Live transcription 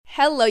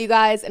Hello, you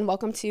guys, and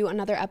welcome to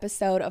another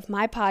episode of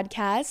my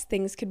podcast,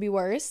 Things Could Be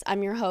Worse.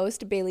 I'm your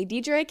host, Bailey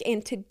Diedrich,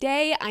 and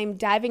today I'm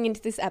diving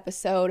into this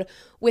episode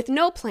with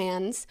no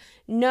plans,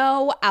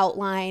 no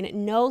outline,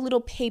 no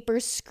little paper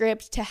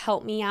script to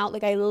help me out.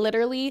 Like, I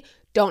literally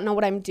don't know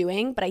what I'm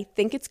doing, but I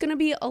think it's gonna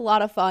be a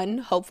lot of fun,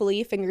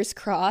 hopefully, fingers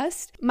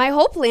crossed. My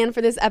whole plan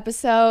for this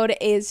episode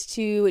is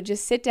to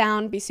just sit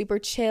down, be super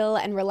chill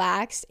and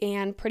relaxed,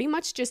 and pretty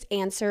much just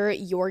answer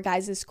your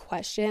guys'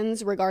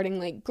 questions regarding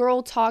like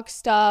girl talk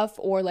stuff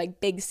or like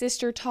big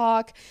sister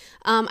talk.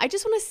 I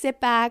just want to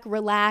sit back,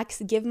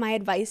 relax, give my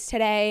advice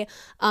today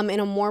in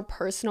a more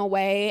personal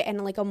way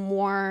and like a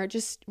more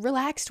just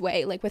relaxed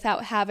way, like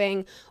without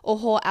having a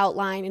whole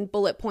outline and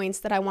bullet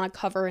points that I want to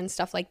cover and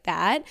stuff like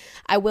that.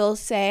 I will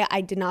say I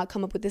did not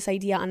come up with this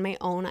idea on my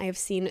own. I have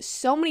seen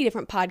so many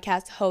different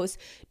podcast hosts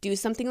do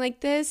something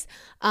like this.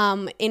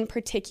 In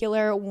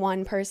particular,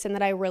 one person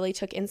that I really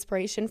took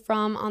inspiration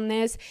from on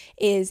this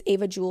is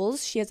Ava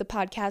Jules. She has a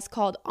podcast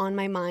called On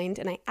My Mind,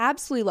 and I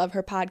absolutely love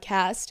her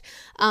podcast.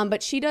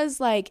 But she does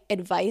like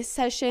advice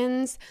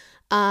sessions.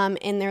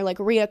 And they're like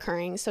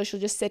reoccurring. So she'll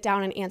just sit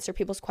down and answer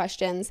people's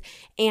questions.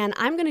 And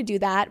I'm going to do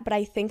that, but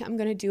I think I'm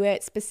going to do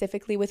it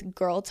specifically with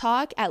girl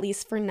talk, at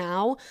least for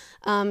now.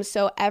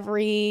 So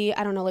every,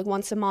 I don't know, like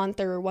once a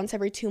month or once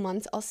every 2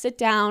 months, I'll sit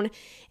down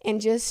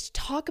and just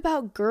talk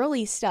about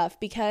girly stuff.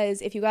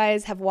 Because if you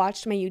guys have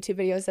watched my YouTube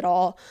videos at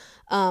all,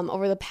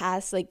 over the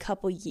past like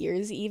couple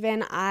years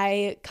even,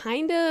 I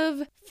kind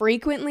of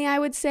frequently, I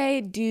would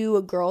say, do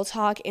a girl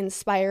talk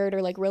inspired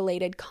or like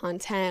related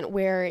content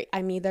where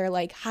I'm either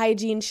like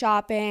hygiene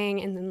shopping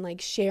and then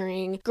like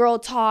sharing girl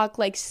talk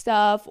like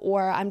stuff,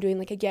 or I'm doing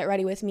like a get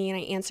ready with me and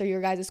I answer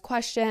your guys'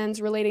 questions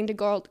relating to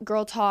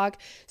girl talk.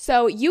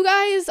 So you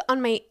guys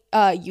on my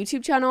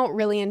YouTube channel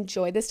really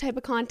enjoy this type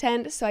of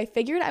content, so I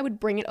figured I would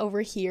bring it over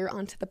here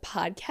onto the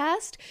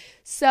podcast.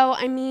 So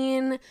I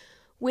mean,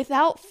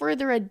 without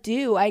further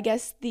ado, I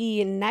guess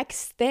the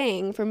next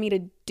thing for me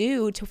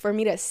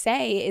to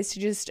say is to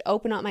just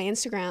open up my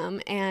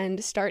Instagram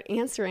and start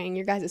answering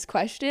your guys'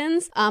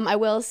 questions. I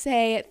will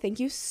say thank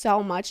you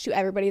so much to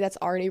everybody that's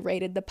already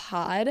rated the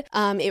pod.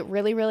 It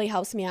really, really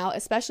helps me out,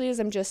 especially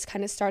as I'm just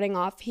kind of starting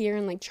off here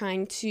and like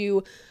trying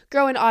to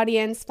grow an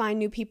audience, find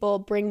new people,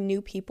 bring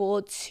new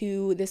people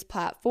to this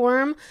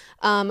platform.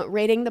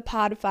 Rating the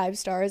pod 5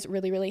 stars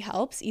really, really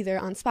helps, either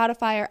on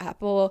Spotify or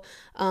Apple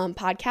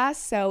Podcasts.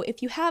 So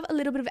if you have a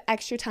little bit of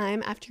extra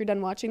time after you're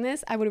done watching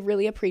this, I would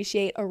really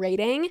appreciate a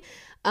rating.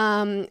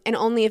 And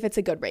only if it's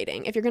a good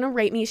rating. If you're gonna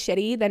rate me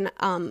shitty, then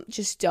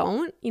just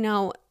don't,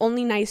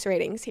 only nice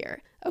ratings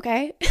here.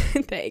 Okay,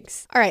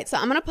 thanks. All right, so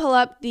I'm gonna pull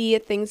up the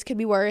Things Could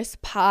Be Worse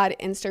pod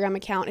Instagram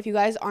account. If you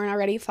guys aren't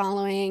already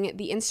following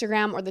the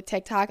Instagram or the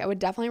TikTok, I would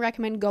definitely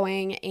recommend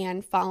going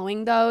and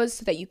following those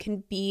so that you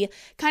can be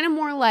kind of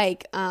more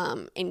like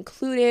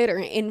included or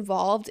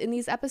involved in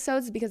these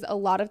episodes, because a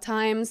lot of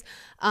times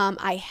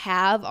I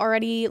have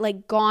already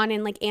like gone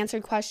and like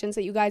answered questions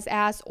that you guys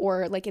asked,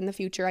 or like in the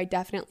future I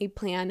definitely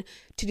plan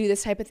to do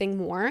this type of thing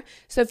more.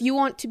 So if you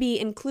want to be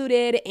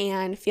included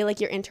and feel like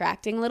you're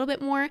interacting a little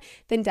bit more,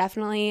 then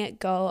definitely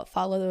go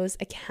follow those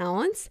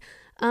accounts.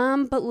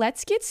 But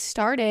let's get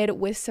started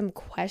with some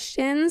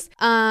questions.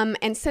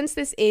 And since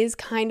this is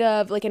kind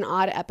of like an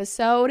odd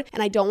episode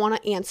and I don't want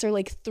to answer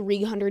like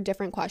 300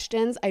 different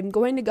questions, I'm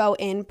going to go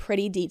in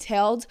pretty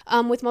detailed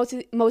with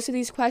most of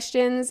these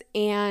questions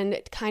and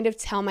kind of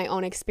tell my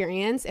own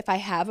experience if I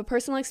have a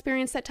personal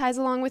experience that ties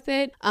along with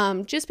it.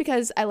 Just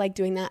because I like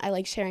doing that. I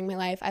like sharing my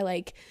life. I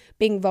like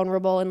being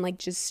vulnerable and like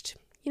just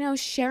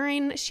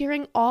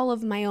sharing all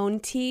of my own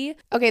tea.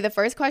 Okay, the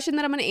first question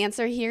that I'm going to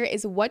answer here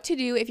is what to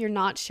do if you're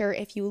not sure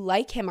if you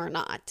like him or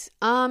not.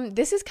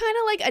 This is kind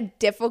of like a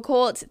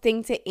difficult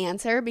thing to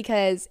answer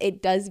because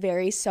it does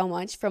vary so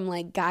much from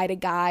like guy to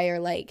guy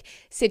or like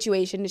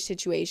situation to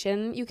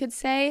situation, you could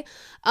say.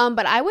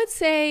 But I would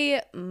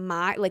say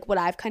what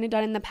I've kind of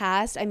done in the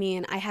past, I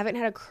mean, I haven't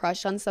had a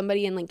crush on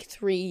somebody in like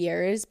 3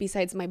 years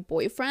besides my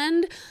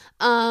boyfriend.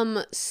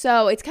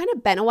 So it's kind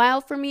of been a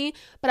while for me,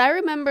 but I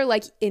remember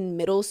like in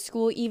middle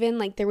school even,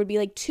 like there would be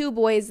like 2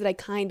 boys that I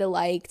kind of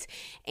liked,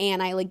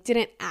 and I like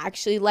didn't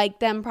actually like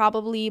them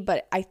probably,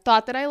 but I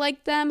thought that I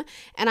liked them.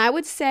 And I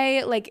would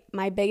say like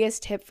my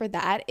biggest tip for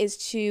that is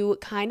to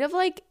kind of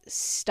like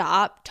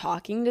stop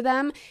talking to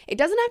them. It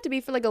doesn't have to be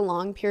for like a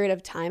long period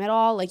of time at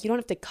all, like you don't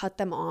have to cut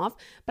them off,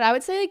 but I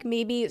would say like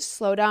maybe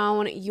slow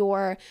down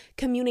your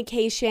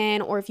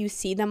communication, or if you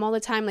see them all the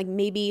time, like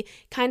maybe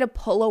kind of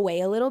pull away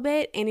a little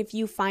bit. And if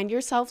you find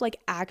yourself like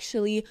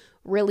actually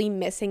really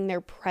missing their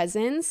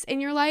presence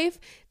in your life,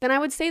 then I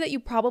would say that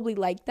you probably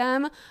like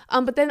them.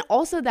 But then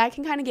also that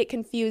can kind of get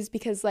confused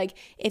because like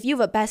if you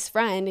have a best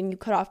friend and you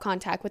cut off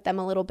contact with them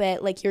a little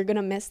bit, like you're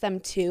gonna miss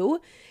them too.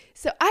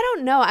 So I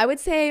don't know. I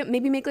would say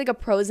maybe make like a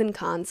pros and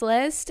cons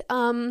list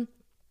and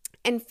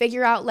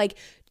figure out like,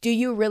 do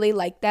you really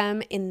like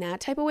them in that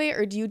type of way,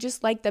 or do you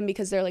just like them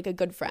because they're like a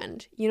good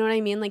friend? You know what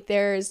I mean? Like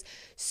there's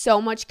so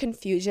much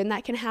confusion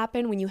that can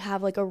happen when you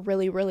have like a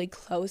really, really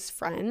close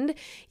friend.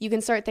 You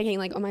can start thinking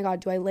like, oh my God,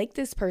 do I like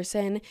this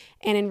person?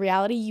 And in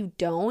reality, you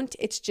don't.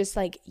 It's just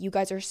like you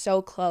guys are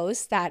so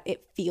close that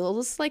it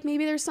feels like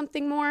maybe there's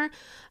something more.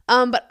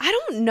 But I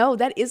don't know.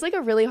 That is like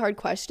a really hard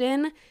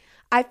question.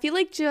 I feel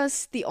like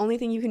just the only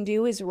thing you can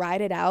do is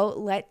ride it out,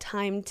 let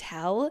time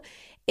tell.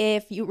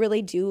 If you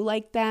really do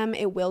like them,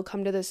 it will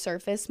come to the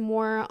surface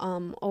more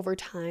over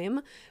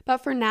time. But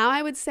for now,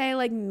 I would say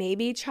like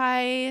maybe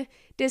try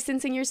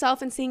distancing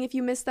yourself and seeing if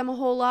you miss them a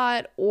whole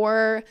lot,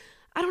 or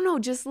I don't know,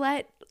 just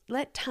let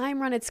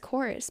time run its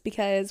course,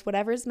 because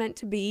whatever's meant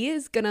to be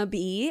is gonna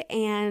be,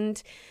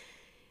 and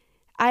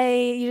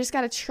you just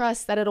gotta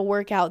trust that it'll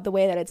work out the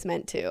way that it's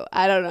meant to.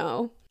 I don't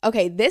know.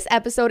 Okay, this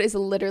episode is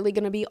literally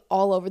going to be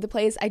all over the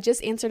place. I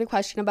just answered a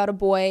question about a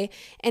boy,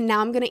 and now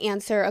I'm going to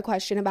answer a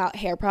question about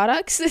hair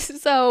products.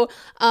 So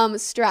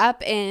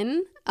strap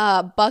in,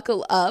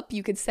 buckle up,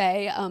 you could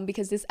say,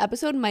 because this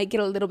episode might get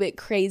a little bit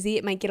crazy.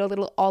 It might get a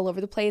little all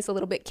over the place, a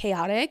little bit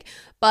chaotic.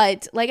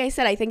 But like I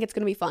said, I think it's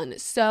going to be fun.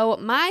 So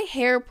my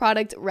hair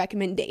product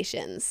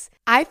recommendations.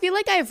 I feel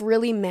like I've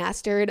really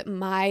mastered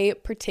my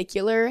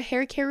particular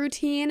hair care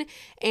routine,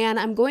 and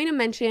I'm going to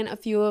mention a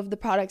few of the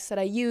products that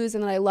I use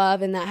and that I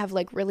love and that have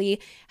like really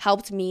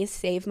helped me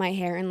save my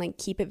hair and like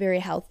keep it very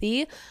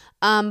healthy.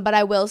 But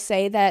I will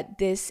say that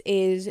this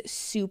is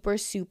super,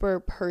 super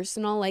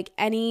personal. Like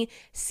any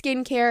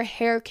skincare,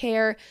 hair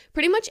care,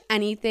 pretty much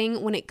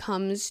anything when it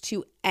comes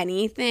to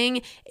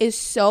anything is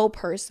so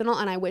personal,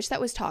 and I wish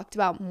that was talked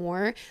about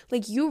more.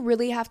 Like you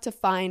really have to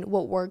find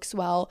what works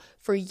well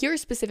for your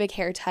specific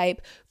hair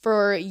type,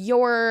 for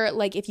your,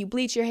 like if you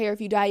bleach your hair,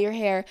 if you dye your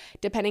hair,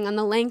 depending on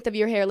the length of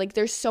your hair. Like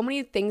there's so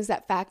many things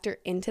that factor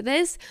into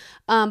this,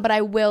 but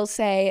I will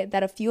say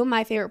that a few of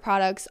my favorite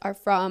products are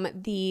from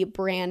the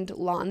brand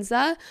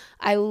Lanza.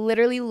 I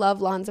literally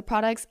love Lanza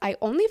products. I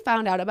only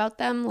found out about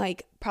them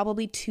like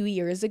probably 2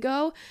 years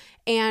ago,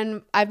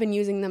 and I've been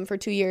using them for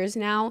 2 years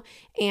now,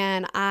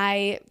 and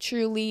I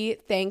truly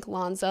thank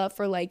Lanza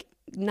for like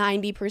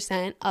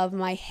 90% of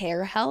my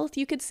hair health,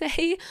 you could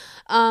say.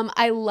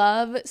 I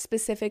love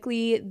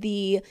specifically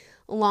the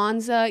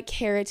Lanza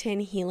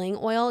Keratin Healing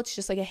Oil. It's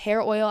just like a hair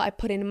oil I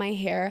put into my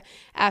hair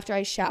after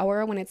I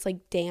shower when it's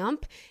like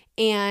damp,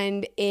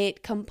 and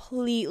it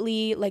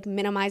completely like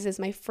minimizes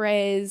my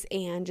frizz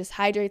and just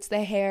hydrates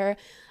the hair.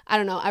 I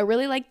don't know. I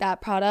really like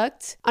that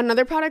product.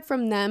 Another product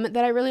from them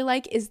that I really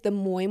like is the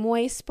Moi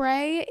Moi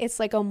spray. It's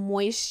like a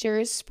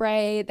moisture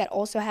spray that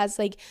also has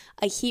like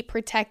a heat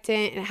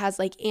protectant. It has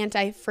like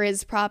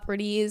anti-frizz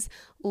properties.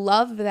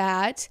 Love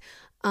that.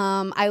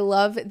 I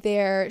love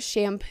their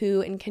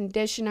shampoo and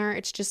conditioner.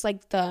 It's just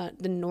like the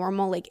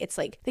normal, like it's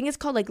like, I think it's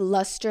called like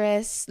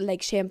lustrous,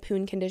 like shampoo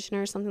and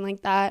conditioner or something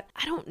like that.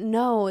 I don't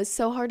know. It's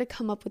so hard to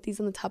come up with these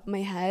on the top of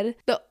my head.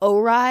 The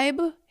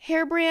Oribe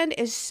hair brand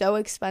is so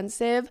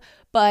expensive,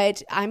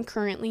 but I'm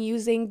currently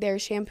using their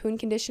shampoo and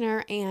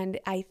conditioner, and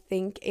I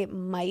think it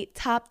might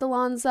top the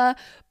Lanza,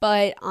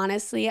 but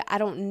honestly, I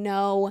don't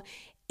know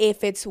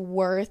if it's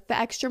worth the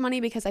extra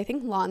money, because I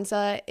think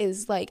Lanza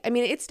is like, I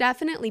mean, it's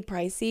definitely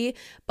pricey,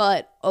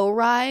 but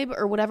Oribe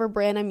or whatever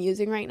brand I'm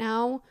using right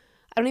now,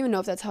 I don't even know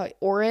if that's how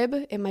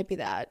Orib, it might be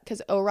that,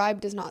 because Oribe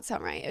does not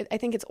sound right. I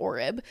think it's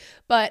Orib,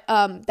 but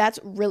that's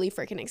really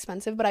freaking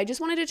expensive. But I just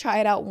wanted to try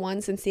it out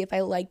once and see if I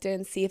liked it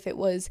and see if it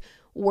was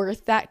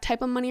worth that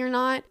type of money or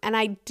not. And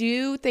I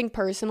do think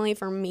personally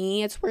for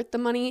me it's worth the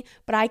money,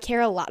 but I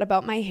care a lot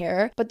about my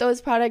hair. But those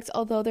products,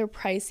 although they're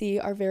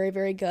pricey, are very,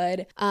 very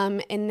good.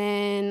 And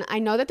then I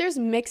know that there's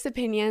mixed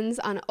opinions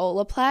on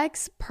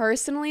Olaplex.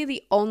 Personally,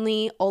 the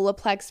only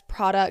Olaplex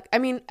product, I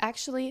mean,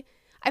 actually,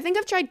 I think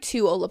I've tried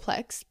 2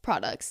 Olaplex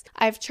products.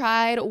 I've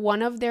tried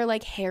one of their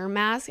like hair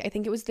masks. I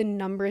think it was the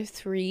number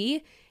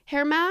 3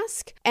 hair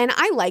mask, and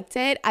I liked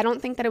it. I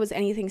don't think that it was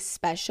anything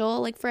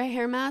special like for a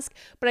hair mask,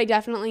 but I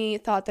definitely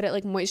thought that it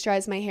like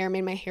moisturized my hair,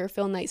 made my hair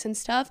feel nice and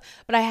stuff.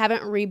 But I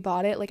haven't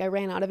rebought it. Like I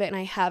ran out of it and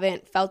I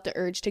haven't felt the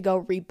urge to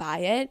go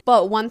rebuy it.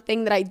 But one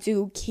thing that I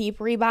do keep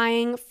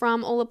rebuying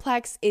from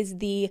Olaplex is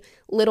the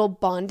little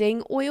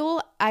bonding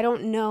oil. I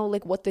don't know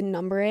like what the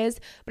number is,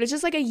 but it's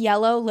just like a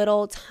yellow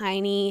little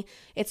tiny,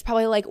 it's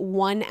probably like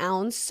 1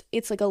 ounce.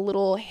 It's like a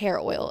little hair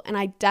oil, and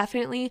I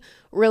definitely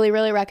really,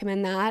 really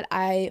recommend that.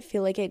 I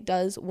feel like it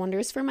does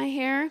wonders for my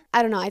hair.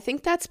 I don't know. I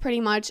think that's pretty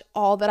much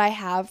all that I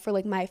have for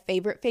like my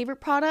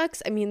favorite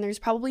products. I mean, there's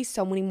probably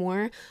so many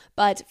more,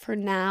 but for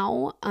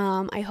now,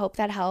 I hope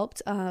that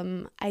helped.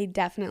 I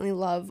definitely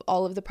love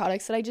all of the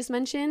products that I just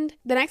mentioned.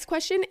 The next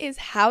question is,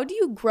 how do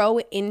you grow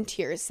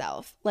into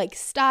yourself? Like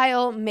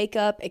style,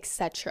 makeup,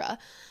 etc.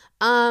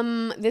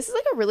 This is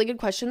like a really good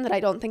question that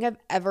I don't think I've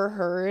ever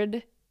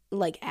heard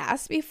like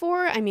asked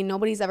before. I mean,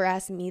 nobody's ever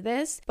asked me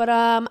this, but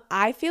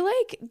I feel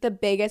like the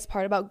biggest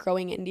part about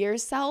growing into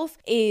yourself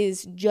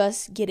is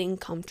just getting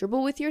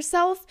comfortable with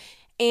yourself.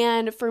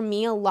 And for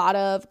me, a lot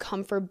of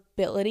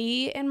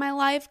comfortability in my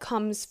life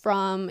comes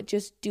from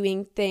just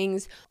doing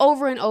things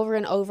over and over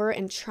and over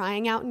and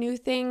trying out new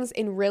things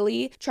and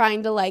really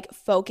trying to like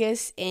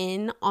focus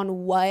in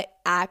on what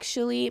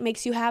actually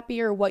makes you happy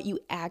or what you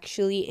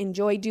actually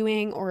enjoy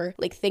doing or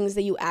like things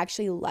that you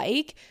actually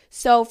like.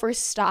 So for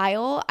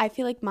style, I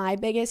feel like my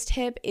biggest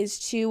tip is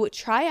to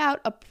try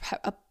out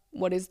a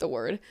what is the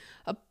word?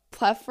 A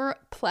plethora,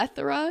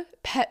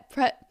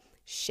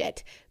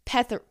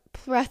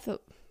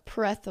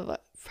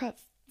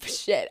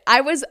 shit.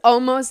 I was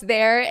almost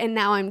there and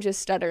now I'm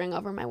just stuttering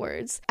over my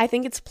words. I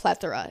think it's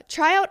plethora.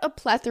 Try out a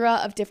plethora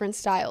of different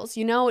styles.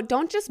 You know,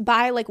 don't just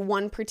buy like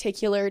one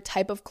particular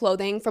type of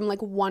clothing from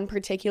like one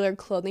particular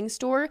clothing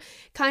store.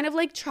 Kind of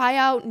like try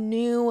out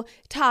new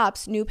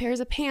tops, new pairs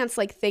of pants,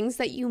 like things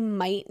that you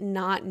might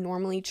not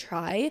normally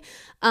try.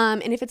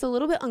 And if it's a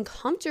little bit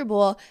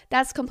uncomfortable,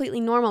 that's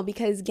completely normal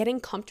because getting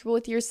comfortable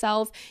with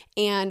yourself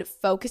and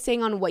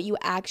focusing on what you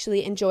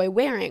actually enjoy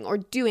wearing or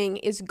doing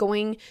is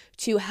going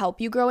to help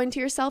you grow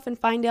into yourself and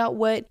find out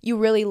what you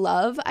really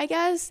love, I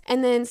guess.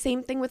 And then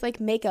same thing with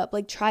like makeup,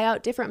 like try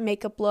out different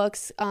makeup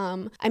looks.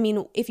 I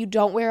mean, if you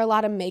don't wear a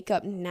lot of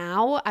makeup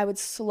now, I would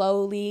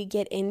slowly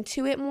get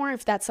into it more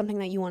if that's something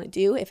that you want to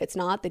do. If it's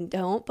not, then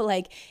don't. But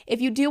like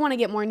if you do want to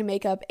get more into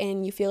makeup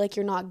and you feel like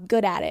you're not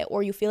good at it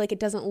or you feel like it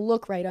doesn't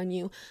look right on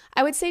you,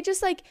 I would say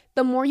just like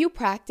the more you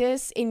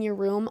practice in your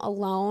room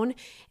alone,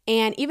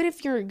 and even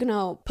if you're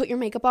gonna put your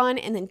makeup on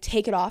and then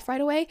take it off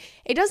right away,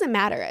 it doesn't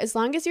matter. As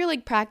long as you're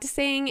like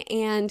practicing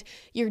and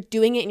you're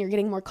doing it and you're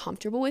getting more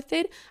comfortable with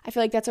it, I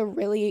feel like that's a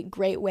really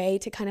great way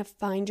to kind of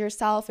find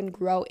yourself and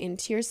grow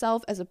into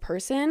yourself as a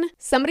person.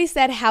 Somebody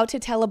said how to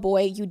tell a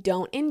boy you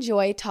don't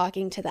enjoy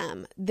talking to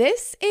them.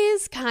 This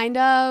is kind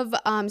of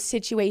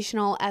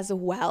situational as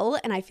well,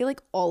 and I feel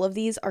like all of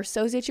these are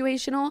so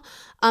situational.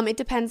 It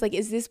depends, like,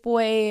 is this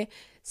boy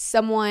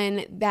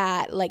someone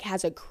that like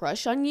has a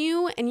crush on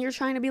you and you're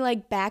trying to be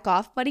like, back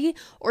off, buddy?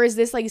 Or is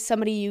this like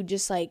somebody you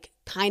just like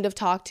kind of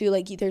talk to,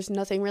 like there's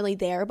nothing really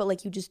there, but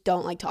like you just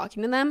don't like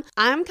talking to them?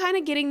 I'm kind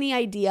of getting the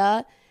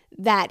idea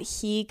that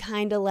he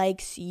kind of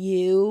likes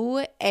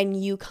you and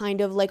you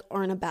kind of like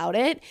aren't about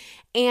it.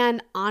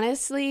 And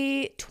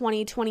honestly,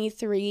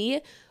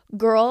 2023,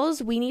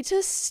 girls, we need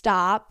to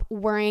stop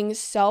worrying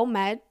so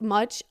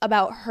much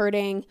about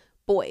hurting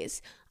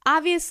boys.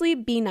 Obviously,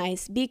 be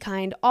nice, be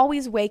kind,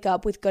 always wake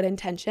up with good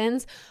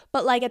intentions.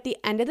 But like at the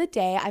end of the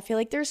day, I feel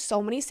like there's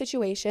so many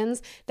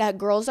situations that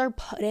girls are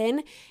put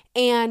in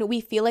and we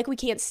feel like we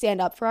can't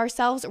stand up for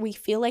ourselves, or we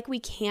feel like we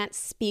can't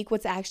speak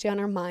what's actually on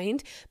our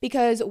mind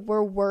because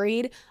we're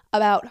worried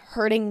about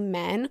hurting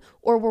men,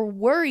 or we're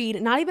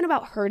worried not even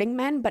about hurting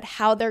men, but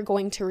how they're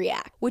going to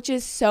react, which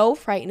is so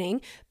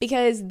frightening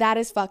because that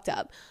is fucked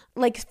up.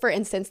 Like, for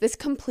instance, this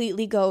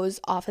completely goes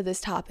off of this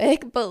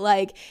topic, but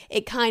like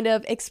it kind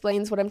of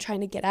explains what I'm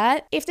trying to get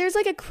at. If there's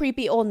like a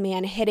creepy old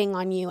man hitting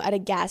on you at a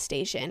gas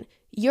station,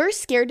 you're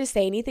scared to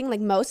say anything.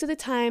 Like most of the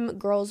time,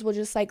 girls will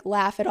just like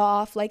laugh it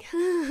off, like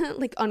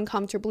like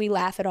uncomfortably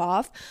laugh it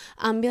off,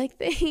 be like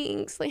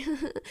thanks, like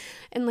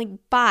and like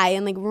bye,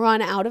 and like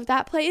run out of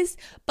that place.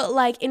 But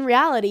like in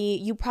reality,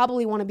 you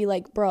probably want to be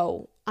like,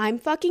 bro, I'm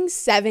fucking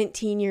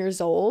 17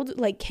 years old.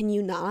 Like, can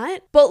you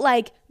not? But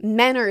like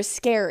men are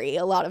scary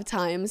a lot of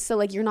times. So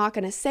like you're not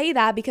going to say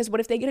that because what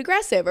if they get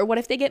aggressive, or what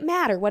if they get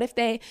mad, or what if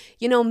they,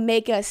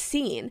 make a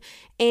scene?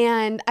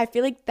 And I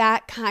feel like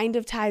that kind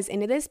of ties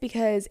into this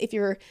because if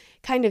you're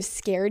kind of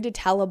scared to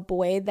tell a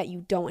boy that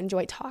you don't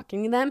enjoy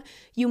talking to them,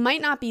 you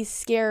might not be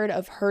scared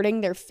of hurting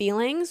their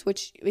feelings,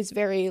 which is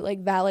very like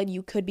valid.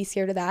 You could be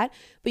scared of that,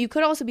 but you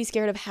could also be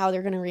scared of how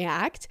they're going to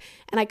react.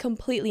 And I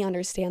completely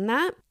understand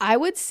that. I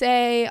would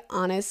say,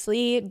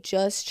 honestly,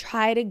 just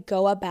try to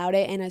go about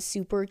it in a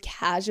super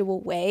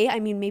casual way. I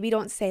mean, maybe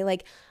don't say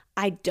like,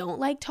 I don't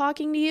like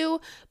talking to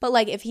you, but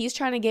like if he's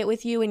trying to get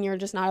with you and you're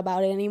just not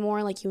about it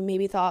anymore, like you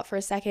maybe thought for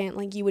a second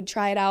like you would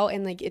try it out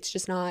and like it's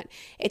just not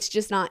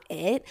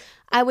it.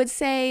 I would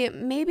say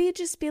maybe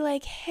just be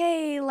like,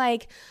 hey,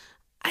 like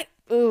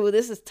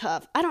this is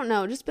tough. I don't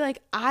know. Just be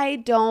like, I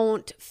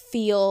don't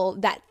feel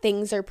that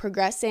things are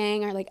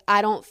progressing, or like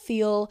I don't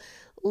feel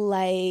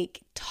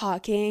like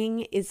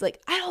talking is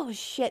like, oh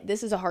shit,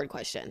 this is a hard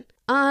question.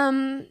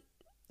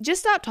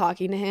 Just stop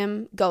talking to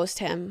him, ghost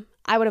him.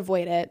 I would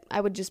avoid it. I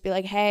would just be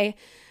like, hey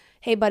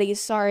buddy,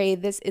 sorry,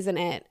 this isn't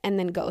it, and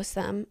then ghost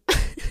them.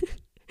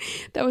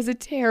 That was a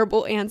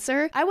terrible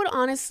answer. I would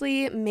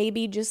honestly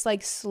maybe just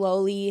like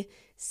slowly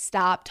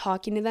stop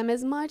talking to them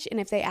as much, and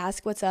if they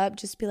ask what's up,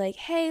 just be like,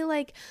 hey,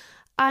 like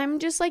I'm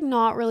just like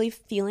not really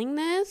feeling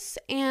this,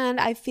 and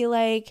I feel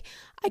like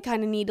I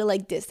kind of need to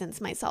like distance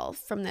myself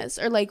from this,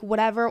 or like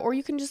whatever. Or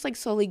you can just like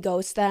slowly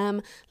ghost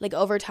them, like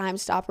over time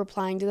stop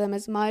replying to them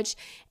as much.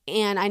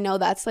 And I know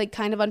that's like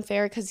kind of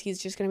unfair because he's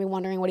just gonna be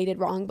wondering what he did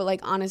wrong, but like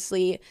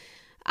honestly,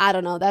 I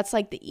don't know, that's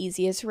like the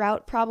easiest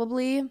route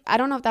probably. I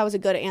don't know if that was a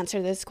good answer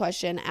to this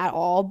question at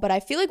all, but I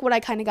feel like what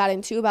I kind of got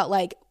into about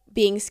like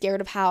being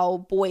scared of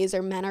how boys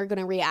or men are going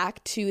to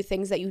react to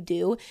things that you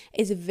do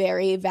is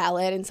very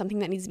valid and something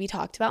that needs to be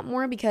talked about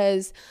more,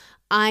 because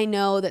I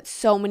know that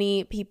so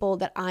many people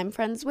that I'm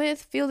friends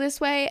with feel this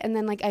way. And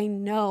then like I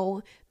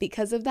know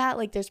because of that,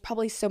 like there's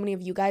probably so many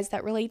of you guys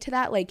that relate to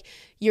that. Like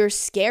you're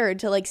scared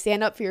to like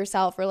stand up for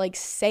yourself or like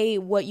say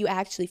what you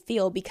actually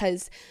feel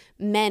because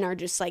men are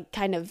just like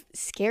kind of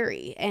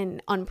scary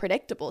and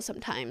unpredictable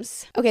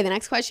sometimes. Okay, the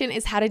next question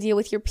is how to deal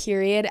with your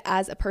period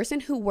as a person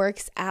who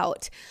works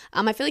out.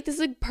 I feel like this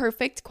is a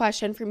perfect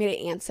question for me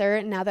to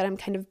answer now that I'm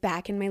kind of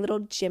back in my little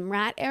gym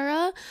rat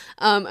era.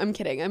 I'm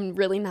kidding, I'm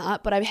really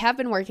not, but I have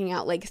been working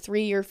out like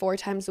 3 or 4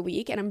 times a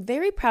week, and I'm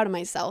very proud of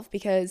myself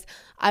because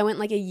I went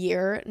like a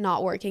year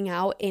not working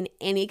out in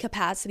any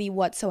capacity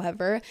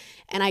whatsoever,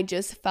 and I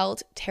just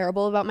felt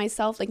terrible about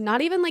myself. Like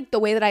not even like the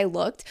way that I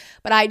looked,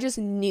 but I just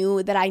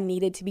knew that I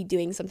needed to be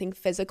doing something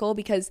physical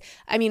because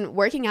I mean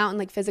working out and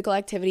like physical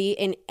activity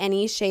in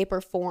any shape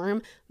or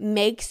form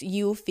makes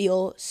you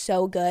feel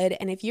so good.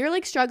 And if you're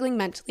like struggling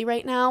mentally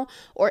right now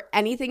or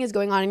anything is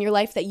going on in your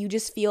life that you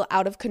just feel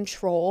out of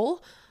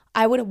control,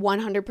 I would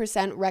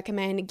 100%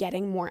 recommend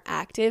getting more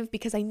active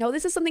because I know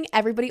this is something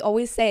everybody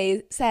always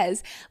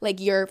says like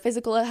your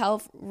physical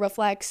health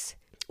reflects,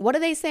 what do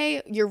they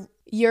say?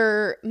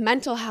 Your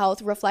mental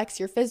health reflects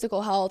your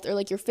physical health, or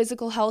like your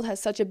physical health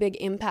has such a big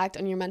impact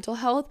on your mental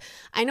health.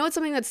 I know it's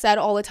something that's said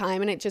all the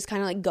time and it just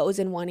kind of like goes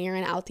in one ear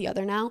and out the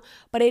other now,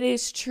 but it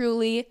is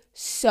truly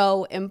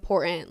so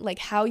important. Like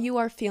how you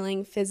are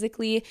feeling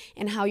physically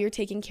and how you're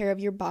taking care of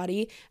your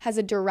body has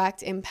a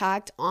direct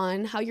impact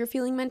on how you're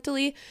feeling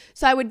mentally.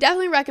 So I would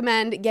definitely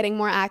recommend getting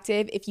more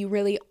active if you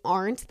really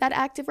aren't that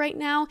active right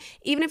now,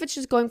 even if it's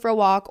just going for a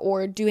walk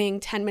or doing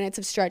 10 minutes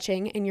of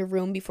stretching in your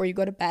room before you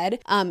go to bed.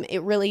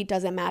 It really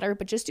doesn't matter,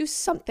 but just do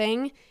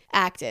something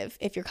active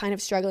if you're kind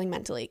of struggling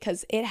mentally,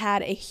 because it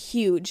had a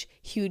huge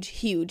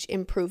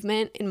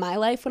improvement in my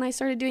life when I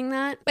started doing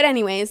that. But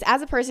anyways,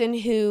 as a person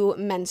who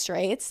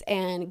menstruates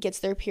and gets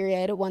their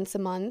period once a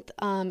month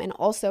and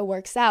also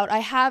works out, I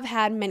have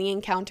had many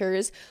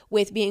encounters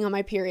with being on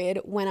my period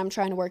when I'm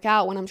trying to work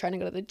out, when I'm trying to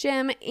go to the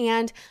gym,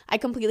 and I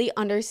completely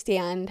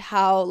understand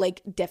how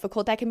like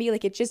difficult that can be.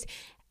 Like it just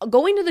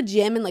going to the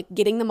gym and like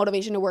getting the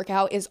motivation to work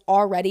out is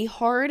already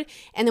hard,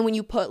 and then when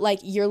you put like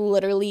you're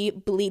literally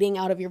bleeding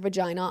out of your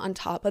vagina on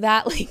top of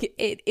that, like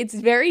it's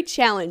very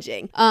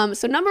challenging.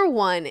 So number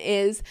one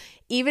is,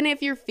 even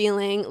if you're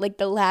feeling like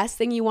the last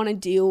thing you want to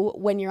do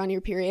when you're on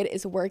your period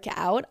is work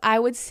out, I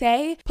would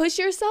say push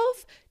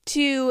yourself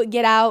to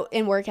get out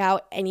and work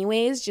out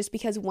anyways, just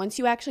because once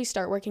you actually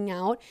start working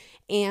out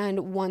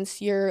and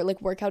once your like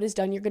workout is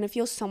done, you're going to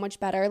feel so much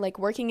better. Like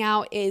working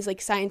out is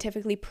like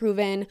scientifically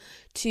proven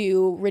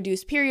to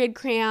reduce period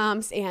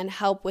cramps and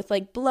help with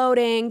like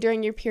bloating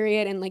during your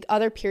period and like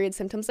other period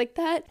symptoms like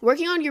that.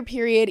 Working on your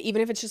period,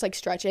 even if it's just like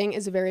stretching,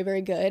 is very,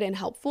 very good and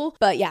helpful.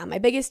 But yeah, my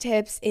biggest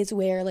tips is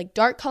wear like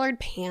dark colored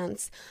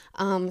pants.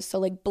 So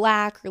like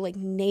black or like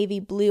navy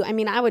blue. I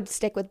mean, I would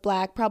stick with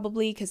black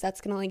probably because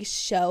that's going to like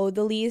show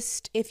the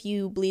least if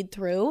you bleed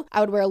through. I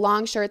would wear a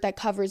long shirt that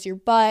covers your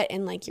butt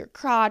and like your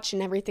crotch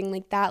and everything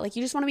like that. Like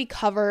you just want to be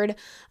covered.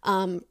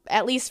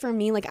 At least for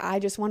me, like I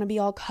just want to be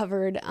all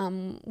covered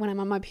when I'm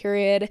on my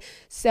period.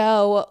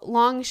 So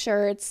long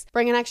shirts,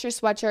 bring an extra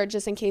sweatshirt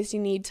just in case you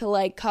need to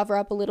like cover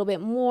up a little bit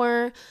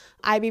more.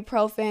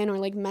 Ibuprofen or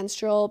like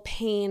menstrual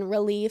pain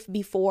relief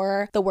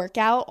before the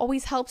workout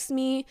always helps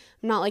me.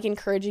 I'm not like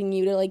encouraging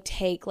you to like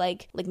take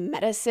like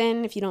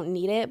medicine if you don't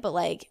need it, but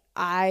like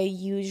I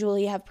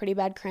usually have pretty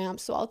bad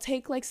cramps, so I'll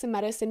take like some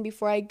medicine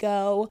before I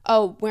go.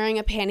 Oh, wearing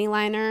a panty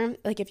liner,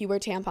 like if you wear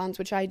tampons,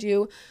 which I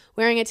do,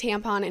 wearing a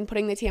tampon and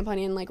putting the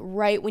tampon in like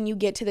right when you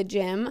get to the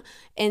gym,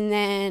 and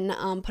then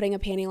putting a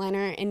panty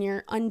liner in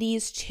your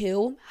undies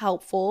too,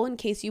 helpful in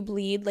case you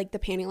bleed. Like the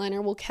panty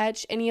liner will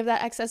catch any of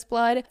that excess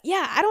blood.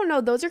 Yeah, I don't know.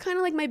 Those are kind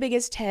of like my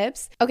biggest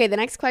tips. Okay, the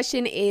next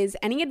question is,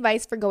 any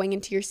advice for going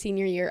into your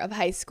senior year of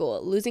high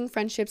school, losing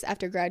friendships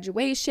after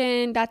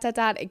graduation,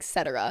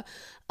 etc.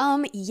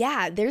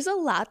 Yeah, there's a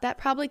lot that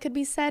probably could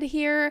be said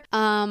here.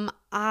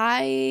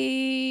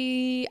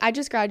 I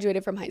just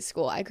graduated from high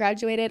school. I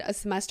graduated a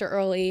semester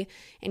early.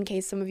 In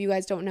case some of you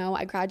guys don't know,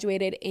 I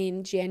graduated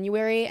in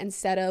January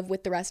instead of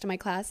with the rest of my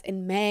class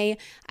in May.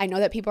 I know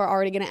that people are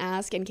already going to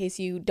ask, in case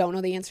you don't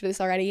know the answer to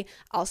this already,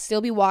 I'll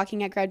still be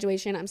walking at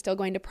graduation. I'm still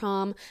going to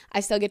prom.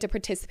 I still get to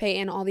participate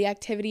in all the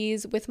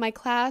activities with my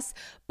class,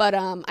 but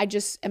I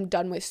just am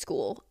done with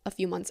school a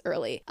few months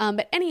early.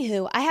 But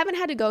anywho, I haven't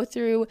had to go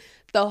through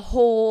the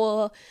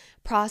whole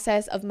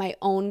process of my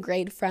own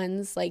grade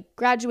friends like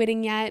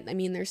graduating yet. I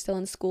mean, they're still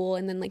in school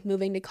and then like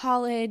moving to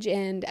college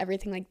and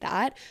everything like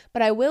that.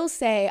 But I will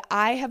say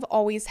I have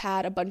always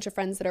had a bunch of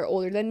friends that are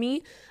older than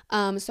me.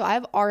 So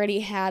I've already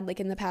had like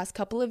in the past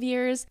couple of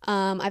years,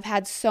 I've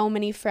had so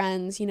many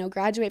friends,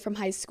 graduate from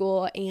high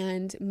school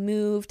and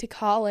move to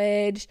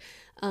college.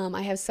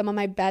 I have some of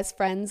my best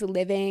friends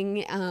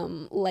living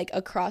like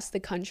across the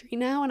country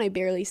now, and I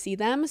barely see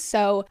them.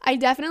 So I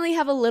definitely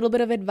have a little bit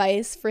of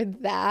advice for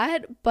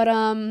that. But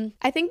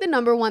I think the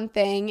number one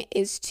thing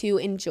is to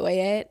enjoy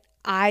it.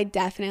 I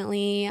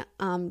definitely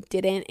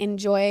didn't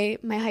enjoy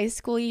my high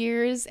school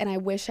years, and I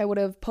wish I would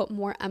have put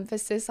more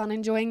emphasis on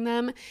enjoying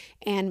them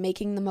and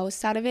making the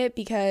most out of it,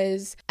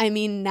 because I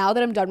mean, now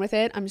that I'm done with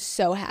it, I'm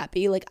so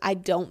happy. Like, I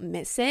don't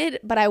miss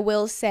it, but I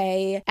will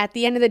say at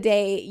the end of the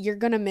day, you're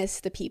gonna miss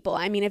the people.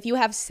 I mean, if you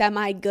have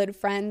semi good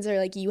friends or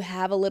like you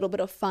have a little bit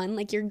of fun,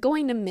 like you're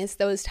going to miss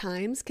those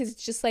times, because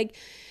it's just like,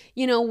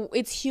 you know,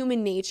 it's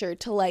human nature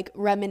to like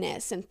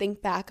reminisce and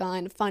think back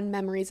on fun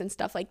memories and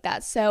stuff like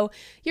that. So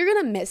you're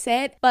gonna miss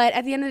it. But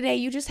at the end of the day,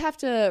 you just have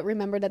to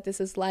remember that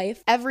this is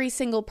life. Every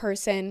single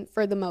person,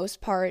 for the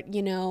most part,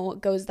 you know,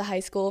 goes to high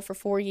school for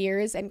 4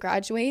 years and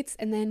graduates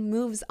and then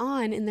moves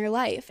on in their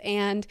life.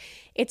 And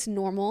it's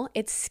normal.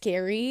 It's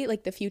scary.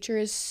 Like, the future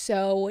is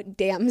so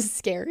damn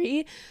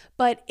scary.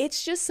 But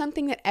it's just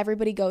something that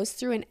everybody goes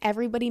through, and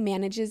everybody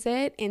manages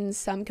it in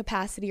some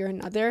capacity or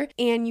another.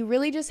 And you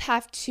really just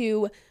have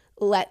to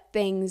let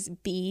things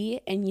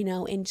be and, you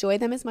know, enjoy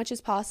them as much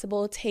as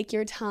possible. Take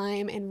your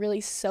time and really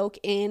soak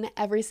in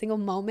every single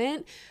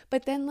moment.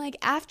 But then, like,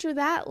 after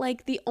that,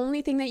 like, the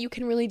only thing that you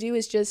can really do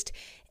is just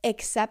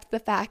accept the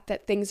fact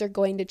that things are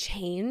going to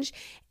change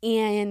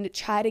and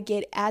try to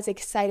get as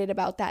excited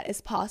about that as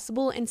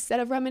possible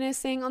instead of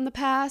reminiscing on the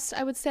past,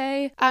 I would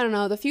say. I don't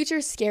know, the future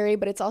is scary,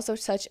 but it's also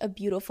such a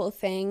beautiful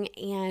thing.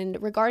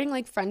 And regarding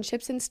like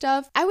friendships and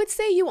stuff, I would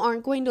say you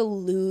aren't going to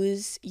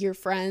lose your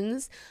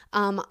friends.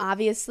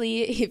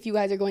 Obviously, if you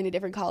guys are going to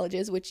different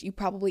colleges, which you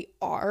probably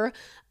are,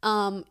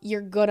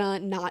 you're gonna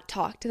not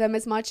talk to them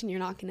as much and you're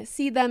not gonna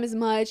see them as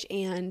much,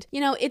 and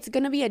you know, it's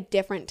gonna be a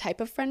different type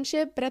of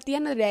friendship. But at the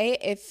end of the day,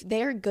 if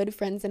they're good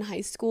friends in high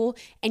school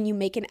and you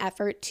make an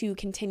effort to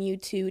continue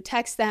to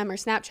text them or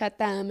Snapchat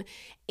them,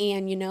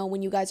 and you know,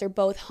 when you guys are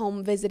both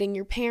home visiting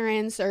your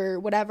parents or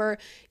whatever,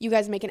 you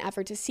guys make an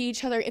effort to see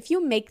each other, if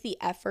you make the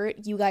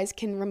effort, you guys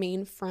can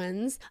remain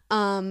friends,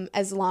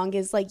 as long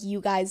as like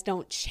you guys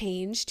don't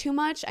change too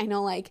much. I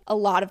know like a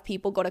lot of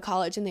people go to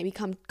college and they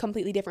become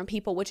completely different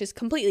people, which is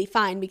completely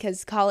fine,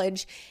 because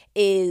college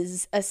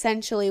is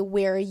essentially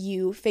where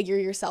you figure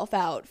yourself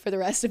out for the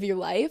rest of your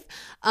life.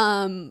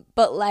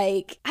 But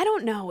like, I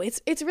don't know,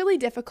 it's really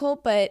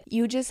difficult, but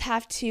you just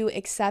have to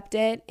accept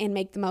it and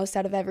make the most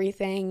out of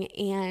everything.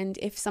 And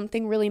if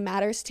something really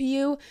matters to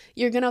you,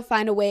 you're gonna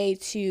find a way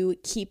to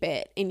keep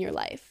it in your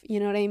life. You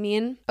know what I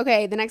mean?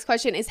 Okay, the next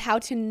question is how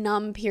to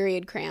numb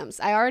period cramps.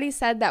 I already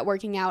said that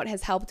working out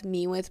has helped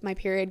me with my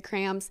period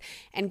cramps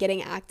and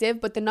getting active,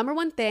 but the number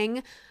one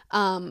thing,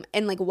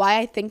 and like why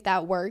I think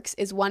that works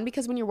is, one,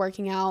 because when you're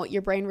working out,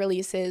 your brain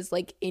releases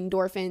like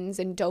endorphins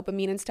and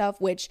dopamine and stuff,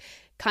 which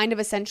kind of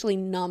essentially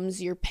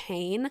numbs your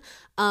pain.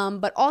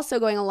 But also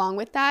going along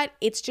with that,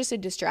 it's just a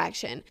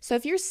distraction. So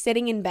if you're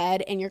sitting in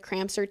bed and your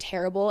cramps are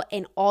terrible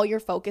and all you're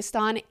focused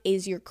on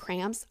is your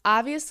cramps,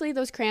 obviously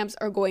those cramps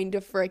are going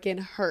to freaking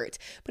hurt.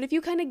 But if you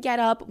kind of get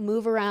up,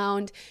 move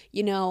around,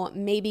 you know,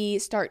 maybe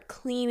start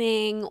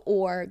cleaning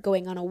or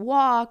going on a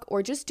walk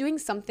or just doing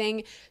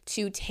something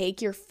to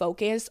take your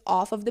focus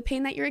off of the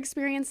pain that you're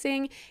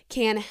experiencing,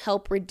 can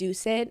help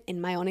reduce it, in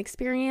my own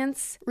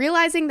experience.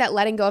 Realizing that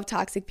letting go of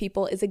toxic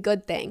people is a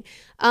good thing.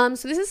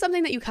 So this is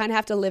something that you kind of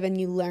have to live and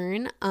you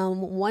learn.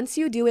 Once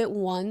you do it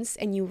once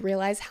and you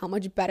realize how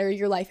much better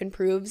your life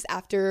improves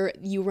after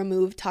you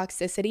remove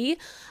toxicity,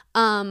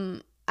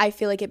 I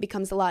feel like it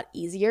becomes a lot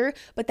easier.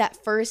 But that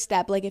first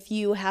step, like if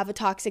you have a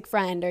toxic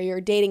friend or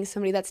you're dating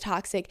somebody that's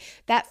toxic,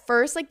 that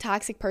first like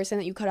toxic person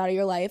that you cut out of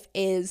your life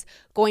is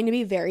going to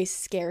be very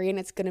scary and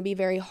it's going to be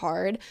very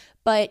hard.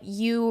 But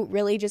you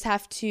really just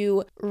have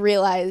to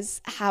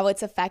realize how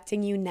it's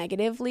affecting you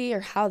negatively or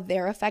how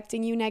they're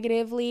affecting you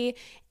negatively,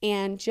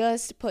 and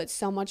just put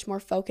so much more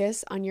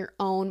focus on your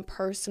own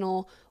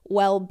personal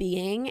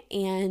well-being.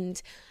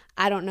 And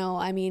I don't know,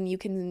 I mean, you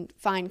can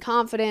find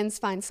confidence,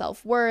 find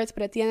self-worth,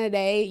 but at the end of the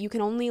day, you can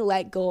only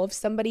let go of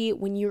somebody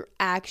when you're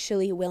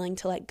actually willing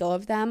to let go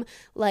of them.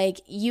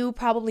 Like, you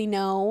probably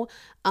know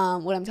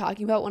what I'm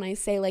talking about when I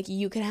say, like,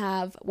 you could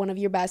have one of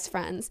your best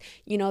friends,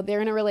 you know,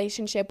 they're in a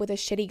relationship with a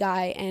shitty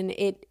guy and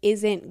it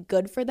isn't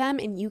good for them,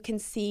 and you can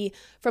see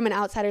from an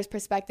outsider's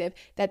perspective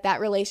that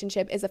that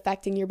relationship is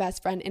affecting your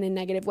best friend in a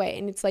negative way.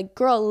 And it's like,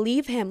 girl,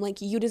 leave him.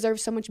 Like, you deserve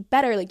so much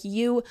better. Like,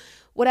 you,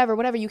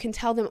 whatever, you can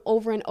tell them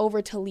over and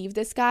over to leave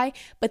this guy,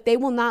 but they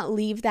will not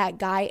leave that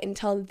guy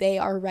until they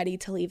are ready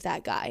to leave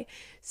that guy.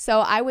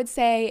 So I would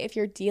say, if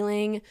you're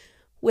dealing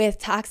with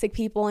toxic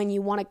people and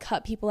you want to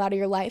cut people out of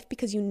your life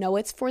because you know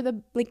it's for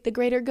the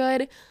greater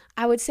good,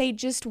 I would say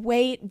just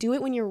wait, do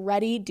it when you're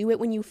ready, do it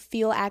when you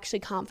feel actually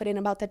confident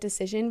about that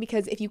decision.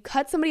 Because if you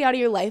cut somebody out of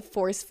your life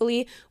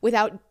forcefully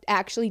without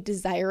actually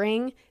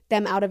desiring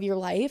them out of your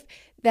life,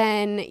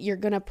 then you're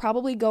going to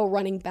probably go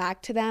running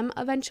back to them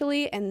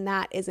eventually, and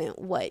that isn't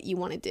what you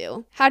want to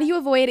do. How do you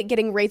avoid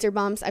getting razor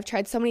bumps? I've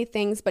tried so many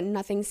things, but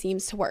nothing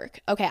seems to work.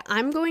 Okay,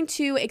 I'm going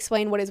to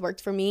explain what has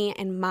worked for me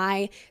and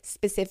my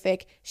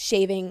specific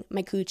shaving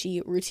my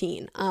coochie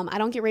routine. I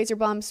don't get razor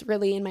bumps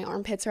really in my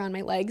armpits or on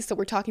my legs, so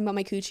we're talking about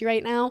my coochie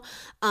right now.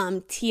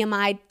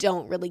 TMI,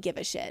 don't really give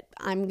a shit.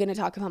 I'm going to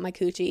talk about my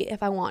coochie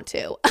if I want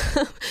to.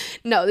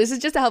 No, this is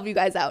just to help you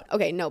guys out.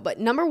 Okay, no, but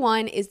number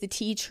one is the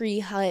Tea Tree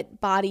Hut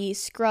body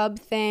scrub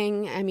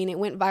thing. I mean, it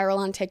went viral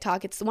on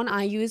TikTok. It's the one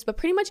I use, but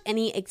pretty much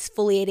any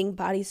exfoliating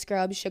body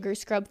scrub, sugar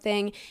scrub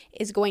thing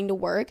is going to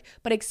work.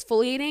 But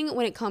exfoliating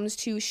when it comes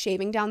to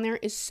shaving down there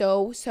is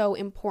so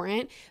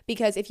important,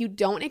 because if you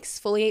don't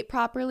exfoliate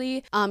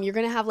properly, you're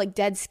going to have like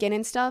dead skin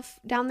and stuff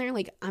down there.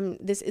 Like,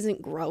 this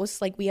isn't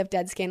gross. Like, we have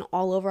dead skin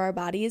all over our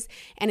bodies,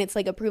 and it's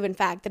like a proven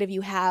fact that if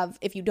you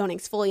don't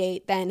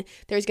exfoliate, then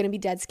there's going to be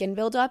dead skin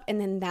buildup, and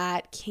then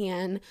that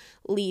can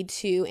lead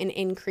to an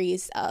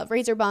increase of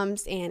razor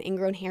bumps and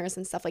ingrown hairs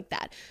and stuff like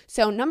that.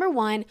 So number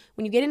one,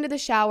 when you get into the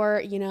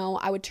shower,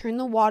 I would turn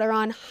the water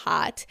on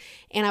hot,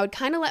 and I would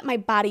kind of let my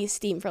body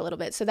steam for a little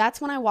bit. So that's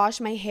when I wash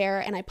my hair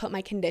and I put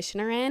my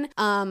conditioner in.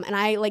 And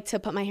I like to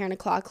put my hair in a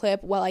claw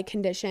clip while I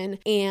condition,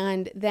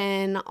 and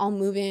then I'll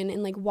move in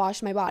and like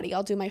wash my body.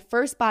 I'll do my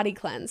first body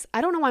cleanse.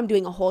 I don't know why I'm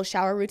doing a whole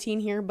shower routine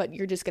here, but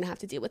you're just gonna have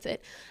to deal with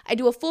it. I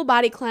do a full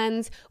body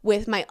cleanse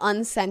with my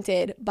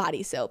unscented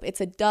body soap.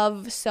 It's a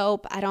Dove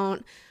soap. I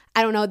don't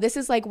know. This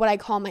is like what I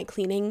call my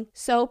cleaning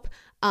soap.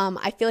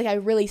 I feel like I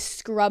really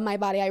scrub my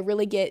body. I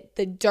really get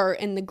the dirt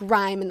and the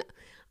grime, and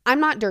I'm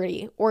not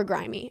dirty or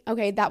grimy.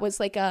 Okay, that was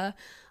like a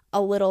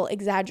little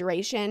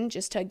exaggeration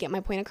just to get my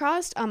point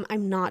across.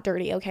 I'm not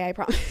dirty, okay, I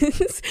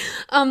promise.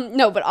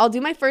 No, but I'll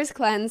do my first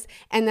cleanse,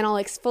 and then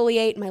I'll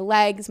exfoliate my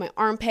legs, my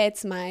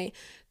armpits, my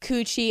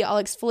coochie.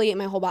 I'll exfoliate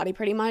my whole body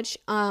pretty much.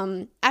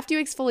 After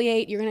you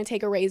exfoliate, you're going to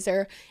take a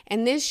razor,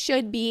 and this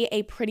should be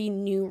a pretty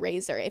new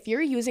razor. If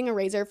you're using a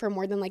razor for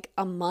more than like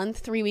a month,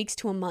 3 weeks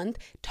to a month,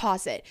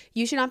 toss it.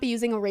 You should not be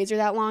using a razor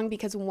that long,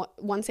 because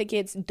once it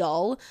gets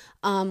dull,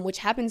 which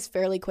happens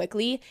fairly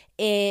quickly,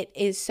 it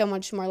is so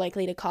much more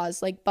likely to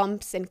cause like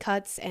bumps and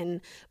cuts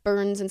and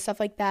burns and stuff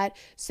like that.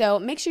 So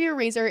make sure your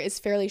razor is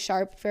fairly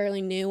sharp,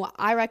 fairly new.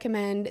 I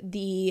recommend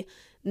the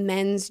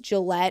men's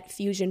Gillette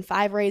Fusion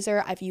 5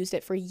 razor. I've used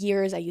it for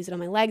years. I use it on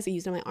my legs, I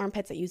use it on my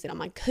armpits, I use it on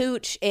my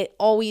cooch. It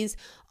always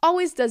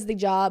does the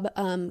job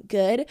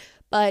good.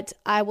 But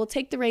I will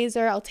take the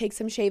razor, I'll take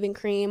some shaving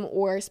cream,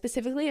 or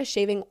specifically a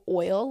shaving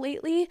oil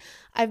lately.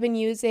 I've been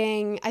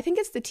using, I think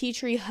it's the Tea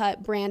Tree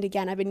Hut brand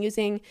again. I've been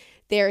using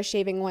their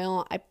shaving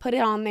oil. I put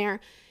it on there.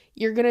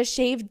 You're going to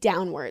shave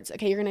downwards,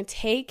 okay? You're going to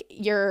take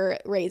your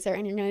razor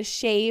and you're going to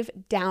shave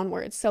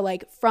downwards. So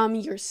like from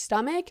your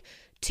stomach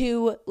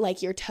to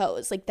like your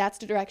toes. Like, that's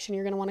the direction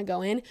you're going to want to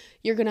go in.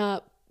 You're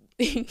going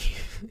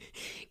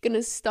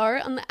to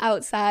start on the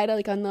outside,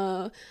 like on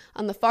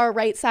the far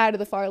right side or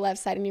the far left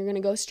side, and you're going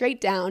to go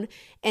straight down,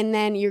 and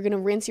then you're going to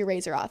rinse your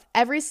razor off.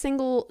 Every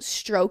single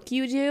stroke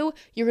you do,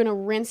 you're going to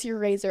rinse your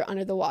razor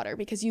under the water,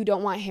 because you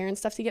don't want hair and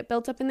stuff to get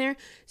built up in there.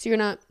 So you're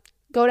going to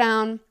go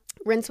down,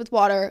 rinse with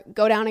water,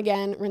 go down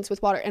again, rinse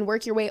with water, and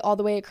work your way all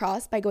the way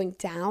across by going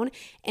down.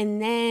 And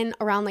then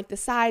around like the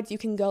sides, you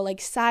can go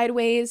like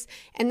sideways.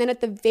 And then at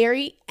the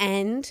very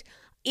end,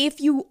 if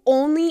you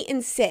only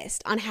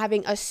insist on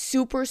having a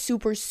super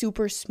smooth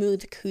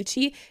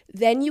coochie,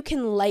 then you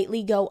can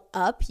lightly go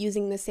up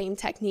using the same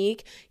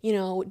technique,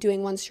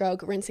 doing one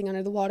stroke, rinsing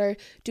under the water,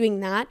 doing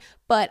that.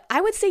 But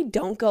I would say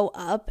don't go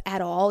up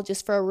at all,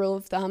 just for a rule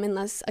of thumb,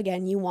 unless,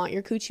 again, you want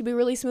your coochie to be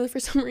really smooth for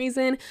some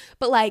reason.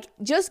 But like,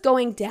 just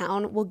going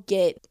down will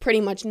get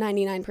pretty much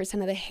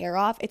 99% of the hair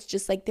off. It's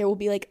just like there will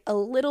be like a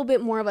little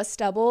bit more of a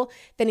stubble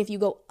than if you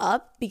go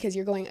up, because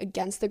you're going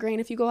against the grain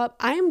if you go up.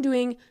 I am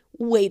doing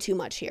way too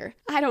much here.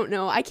 I don't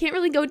know. I can't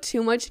really go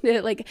too much into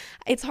it. Like,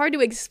 it's hard to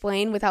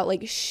explain without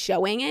like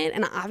showing it.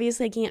 And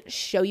obviously I can't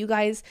show you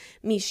guys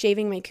me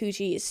shaving my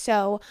coochie.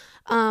 So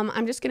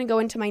I'm just going to go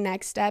into my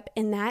next step,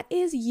 and that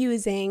is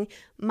using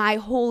my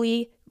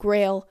holy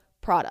grail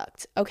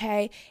product,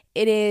 okay?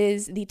 It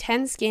is the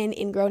 10 Skin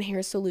Ingrown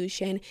Hair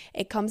Solution.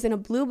 It comes in a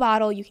blue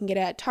bottle. You can get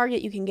it at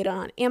Target. You can get it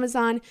on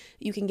Amazon.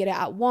 You can get it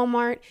at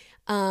Walmart.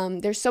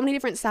 There's so many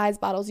different size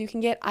bottles you can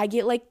get. I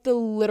get like the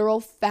literal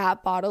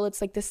fat bottle.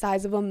 It's like the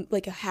size of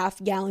like a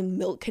half-gallon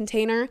milk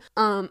container.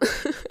 I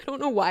don't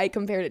know why I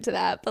compared it to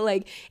that, but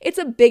like it's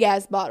a big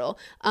ass bottle.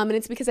 And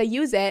it's because I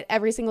use it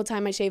every single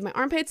time I shave my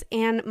armpits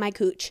and my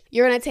cooch.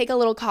 You're gonna take a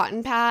little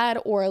cotton pad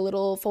or a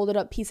little folded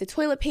up piece of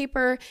toilet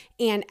paper,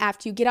 and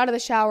after you get out of the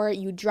shower,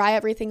 you dry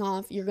everything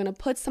off. You're gonna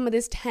put some of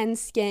this 10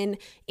 Skin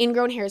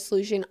Ingrown Hair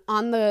Solution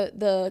on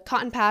the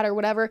cotton pad or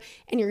whatever,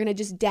 and you're gonna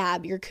just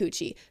dab your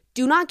coochie.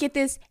 Do not get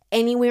this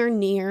anywhere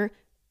near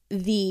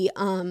the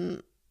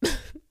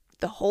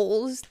the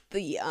holes,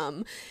 the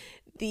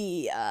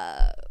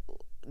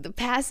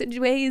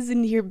passageways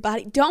into your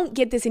body. Don't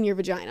get this in your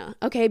vagina,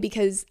 okay?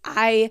 Because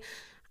I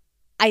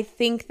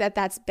think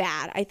that's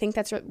bad. I think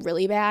that's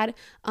really bad.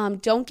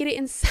 Don't get it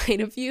inside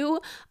of you.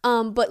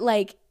 But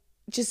like,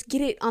 just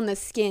get it on the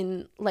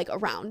skin, like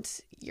around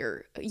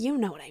your, you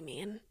know what I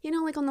mean,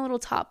 like on the little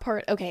top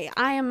part. Okay,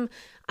 I'm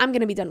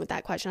gonna be done with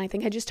that question. I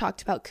think I just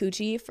talked about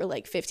coochie for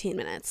like 15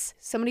 minutes.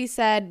 Somebody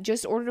said,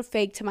 just ordered a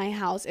fake to my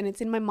house and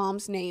it's in my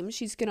mom's name.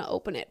 She's gonna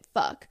open it.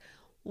 Fuck.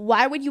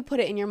 Why would you put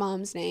it in your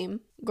mom's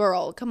name?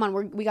 Girl, come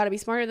on, we got to be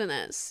smarter than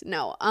this.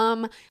 No.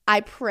 I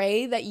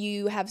pray that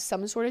you have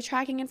some sort of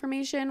tracking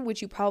information,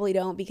 which you probably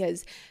don't,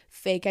 because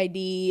fake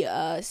ID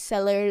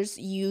sellers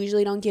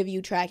usually don't give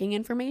you tracking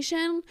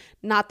information.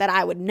 Not that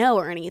I would know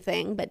or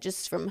anything, but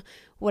just from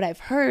what I've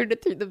heard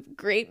through the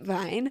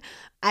grapevine.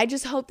 I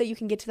just hope that you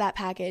can get to that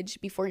package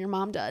before your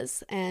mom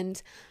does,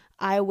 and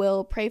I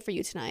will pray for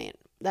you tonight.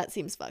 That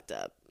seems fucked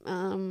up.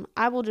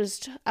 I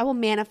will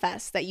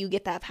manifest that you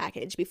get that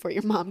package before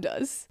your mom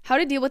does. How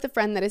to deal with a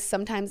friend that is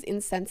sometimes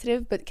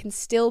insensitive but can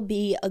still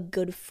be a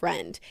good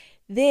friend.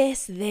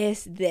 This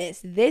is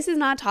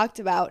not talked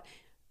about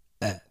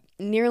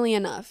nearly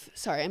enough.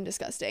 Sorry, I'm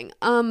disgusting.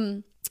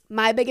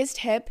 My biggest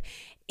tip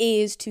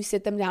is to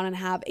sit them down and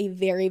have a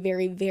very,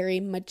 very, very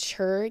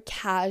mature,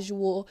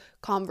 casual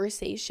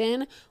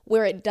conversation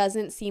where it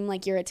doesn't seem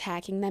like you're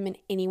attacking them in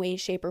any way,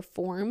 shape, or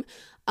form.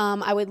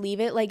 I would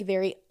leave it like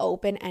very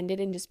open-ended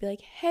and just be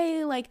like,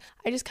 hey, like,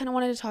 I just kind of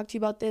wanted to talk to you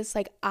about this.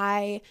 Like,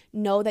 I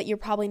know that you're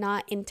probably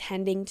not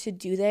intending to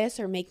do this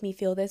or make me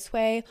feel this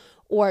way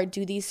or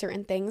do these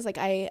certain things. Like,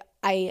 I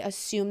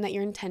assume that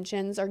your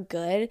intentions are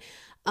good.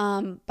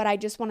 But I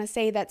just want to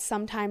say that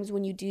sometimes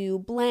when you do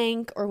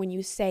blank or when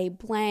you say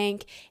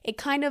blank, it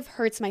kind of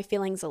hurts my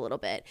feelings a little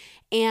bit.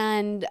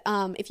 And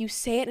if you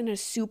say it in a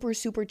super,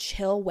 super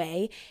chill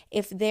way,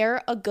 if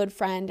they're a good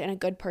friend and a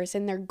good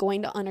person, they're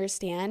going to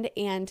understand.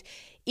 And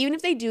even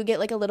if they do get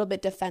like a little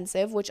bit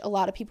defensive, which a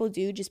lot of people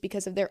do just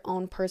because of their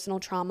own personal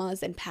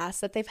traumas and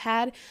past that they've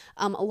had,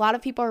 a lot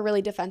of people are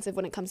really defensive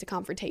when it comes to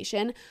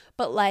confrontation.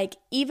 But like,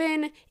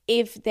 even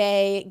if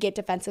they get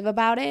defensive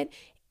about it,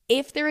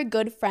 if they're a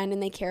good friend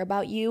and they care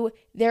about you,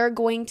 they're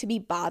going to be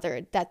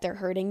bothered that they're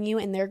hurting you,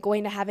 and they're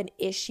going to have an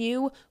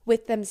issue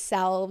with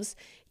themselves,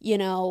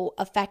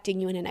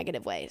 affecting you in a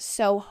negative way.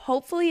 So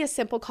hopefully a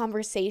simple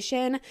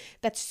conversation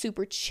that's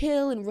super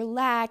chill and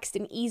relaxed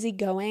and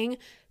easygoing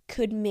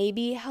could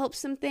maybe help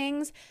some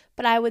things.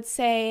 But I would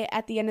say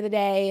at the end of the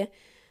day,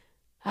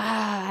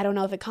 I don't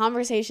know, if a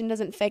conversation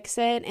doesn't fix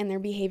it and their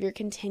behavior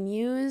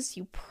continues,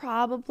 you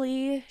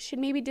probably should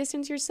maybe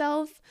distance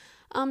yourself.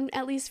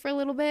 At least for a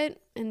little bit,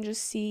 and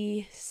just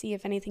see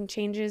if anything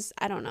changes.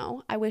 I don't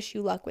know. I wish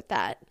you luck with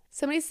that.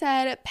 Somebody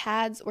said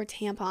pads or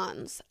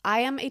tampons. I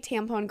am a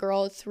tampon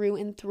girl through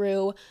and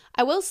through.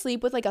 I will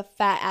sleep with like a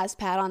fat ass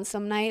pad on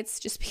some nights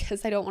just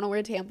because I don't want to wear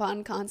a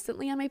tampon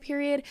constantly on my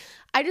period.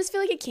 I just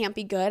feel like it can't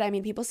be good. I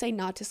mean, people say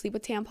not to sleep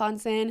with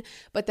tampons in,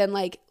 but then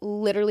like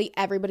literally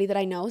everybody that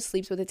I know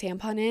sleeps with a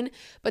tampon in.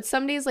 But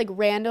some days, like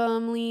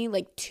randomly,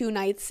 like 2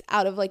 nights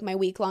out of like my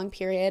week-long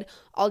period,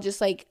 I'll just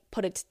like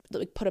put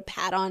a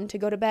pad on to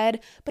go to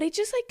bed. But it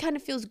just like kind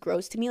of feels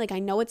gross to me. Like, I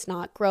know it's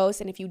not gross,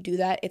 and if you do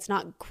that, it's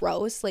not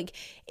gross. Like,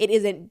 it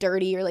isn't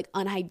dirty or like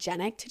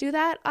unhygienic to do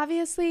that,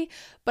 obviously.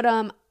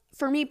 But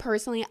for me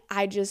personally,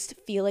 I just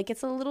feel like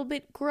it's a little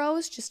bit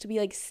gross just to be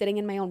like sitting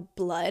in my own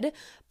blood.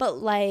 But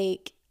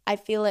like, I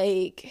feel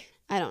like,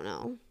 I don't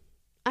know.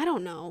 I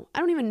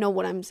don't even know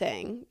what I'm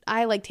saying.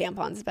 I like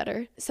tampons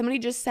better. Somebody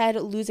just said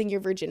losing your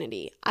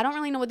virginity. I don't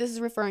really know what this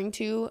is referring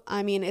to.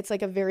 I mean, it's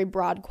like a very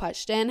broad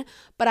question,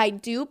 but I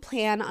do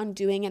plan on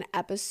doing an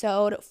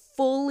episode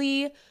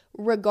fully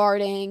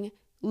regarding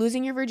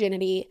losing your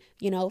virginity,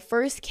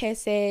 first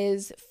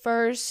kisses,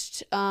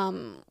 first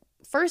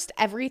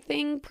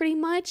everything pretty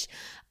much.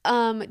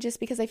 Just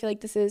because I feel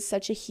like this is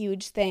such a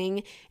huge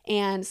thing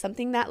and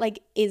something that like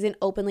isn't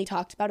openly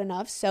talked about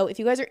enough. So if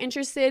you guys are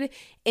interested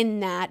in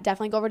that,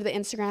 definitely go over to the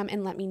Instagram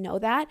and let me know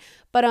that.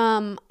 But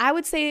I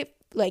would say,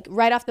 like,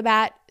 right off the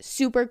bat,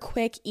 super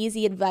quick,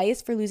 easy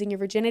advice for losing your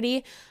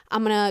virginity.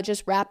 I'm gonna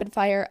just rapid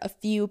fire a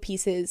few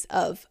pieces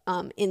of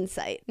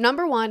insight.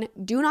 Number 1,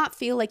 do not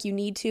feel like you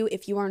need to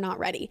if you are not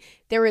ready.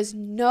 There is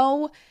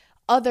no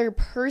other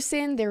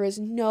person, there is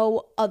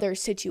no other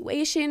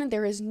situation,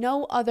 there is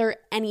no other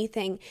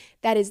anything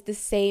that is the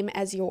same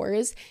as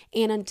yours.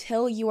 And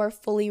until you are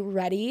fully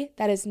ready,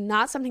 that is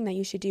not something that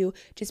you should do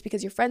just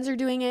because your friends are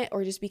doing it,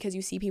 or just because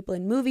you see people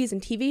in movies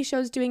and TV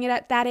shows doing it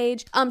at that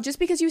age. Just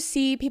because you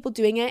see people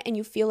doing it and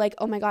you feel like,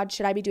 oh my God,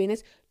 should I be doing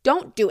this?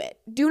 Don't do it.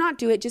 Do not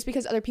do it. Just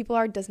because other people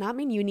are does not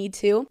mean you need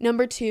to.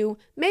 Number 2,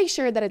 make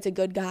sure that it's a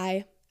good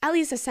guy. At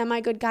least a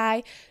semi-good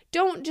guy.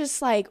 Don't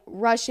just like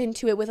rush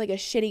into it with like a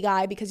shitty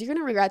guy, because you're going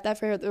to regret that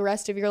for the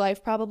rest of your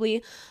life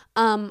probably.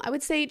 I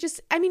would say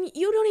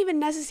you don't even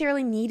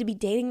necessarily need to be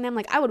dating them.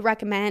 Like, I would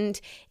recommend,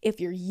 if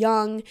you're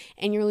young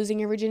and you're losing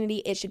your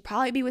virginity, it should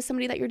probably be with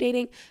somebody that you're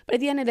dating. But at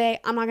the end of the day,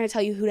 I'm not going to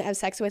tell you who to have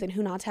sex with and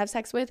who not to have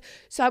sex with.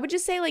 So I would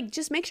just say, like,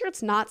 just make sure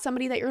it's not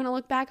somebody that you're going to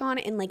look back on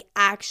and like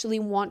actually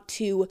want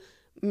to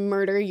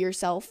murder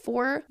yourself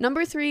for.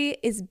 Number 3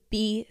 is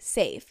be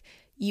safe.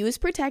 Use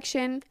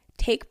protection.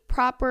 Take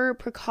proper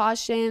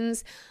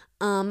precautions.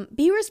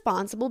 Be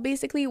responsible.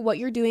 Basically, what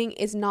you're doing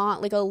is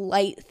not like a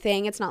light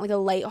thing. It's not like a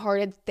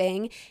lighthearted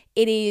thing.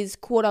 It is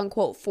quote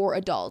unquote for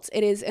adults.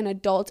 It is an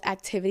adult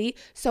activity.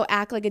 So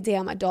act like a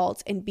damn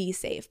adult and be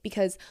safe,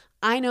 because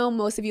I know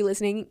most of you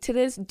listening to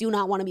this do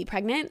not want to be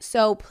pregnant.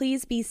 So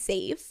please be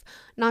safe,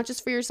 not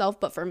just for yourself,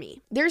 but for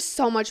me. There's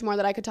so much more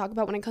that I could talk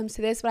about when it comes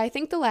to this, but I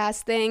think the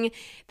last thing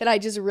that I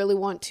just really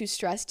want to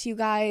stress to you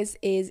guys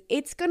is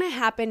it's going to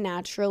happen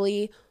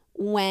naturally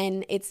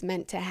when it's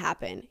meant to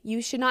happen.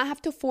 You should not have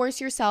to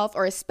force yourself,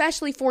 or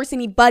especially force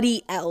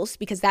anybody else,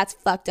 because that's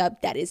fucked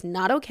up. That is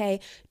not okay.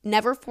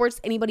 Never force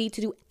anybody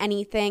to do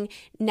anything.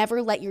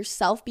 Never let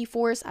yourself be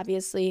forced.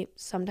 Obviously,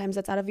 sometimes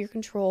that's out of your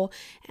control,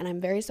 and I'm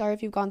very sorry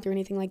if you've gone through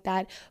anything like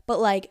that, but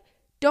like,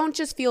 don't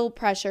just feel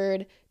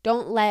pressured.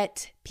 Don't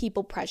let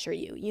people pressure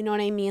you. You know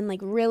what I mean? Like,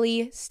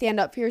 really stand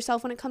up for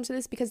yourself when it comes to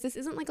this, because this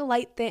isn't like a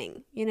light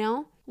thing, you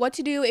know? What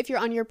to do if you're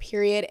on your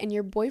period and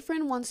your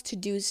boyfriend wants to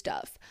do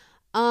stuff.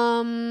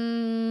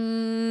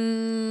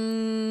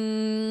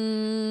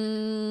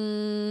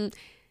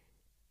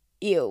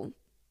 Ew.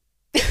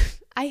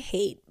 I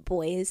hate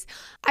boys.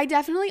 I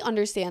definitely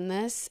understand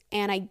this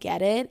and I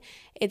get it.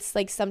 It's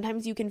like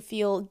sometimes you can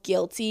feel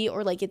guilty,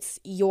 or like it's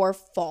your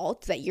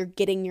fault that you're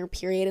getting your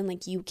period and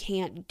like you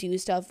can't do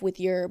stuff with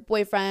your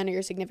boyfriend or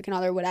your significant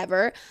other,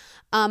 whatever.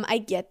 I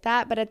get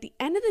that. But at the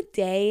end of the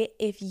day,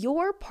 if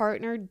your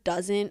partner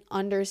doesn't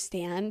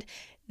understand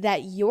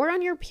that you're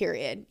on your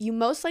period, you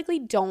most likely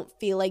don't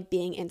feel like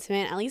being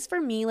intimate. At least for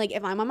me, like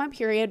if I'm on my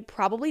period,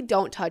 probably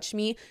don't touch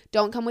me.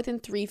 Don't come within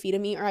 3 feet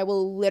of me, or I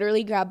will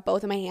literally grab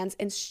both of my hands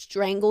and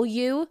strangle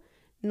you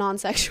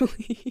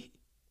non-sexually.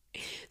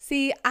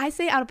 See, I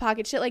say out of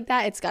pocket shit like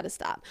that. It's got to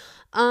stop.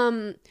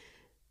 Anywho,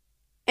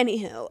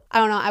 I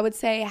don't know. I would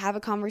say have a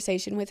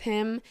conversation with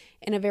him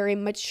in a very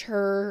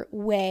mature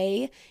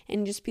way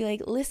and just be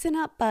like, listen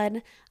up,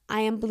 bud.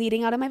 I am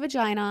bleeding out of my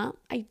vagina.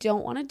 I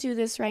don't want to do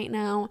this right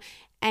now.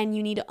 And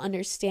you need to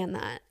understand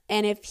that.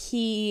 And if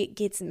he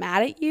gets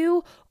mad at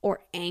you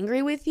or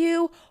angry with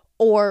you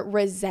or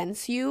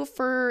resents you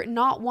for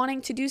not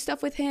wanting to do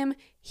stuff with him,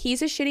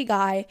 he's a shitty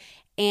guy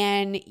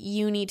and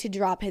you need to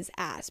drop his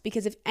ass.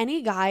 Because if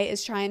any guy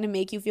is trying to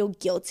make you feel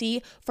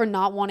guilty for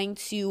not wanting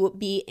to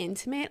be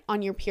intimate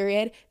on your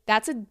period,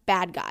 that's a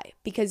bad guy.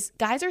 Because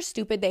guys are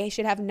stupid. They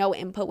should have no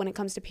input when it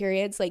comes to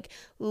periods. Like,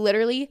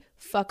 literally,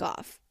 fuck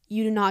off.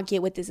 You do not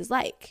get what this is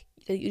like.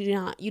 You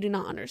do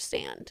not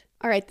understand.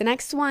 All right, the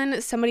next one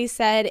somebody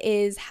said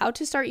is how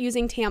to start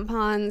using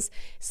tampons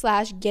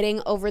 /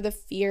 getting over the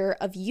fear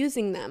of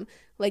using them.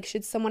 Like,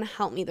 should someone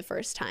help me the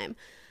first time?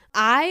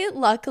 I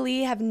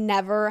luckily have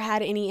never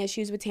had any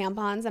issues with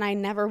tampons, and I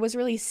never was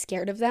really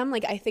scared of them.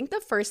 Like, I think the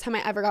first time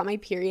I ever got my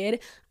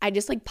period, I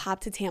just like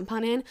popped a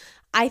tampon in.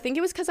 I think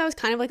it was because I was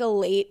kind of like a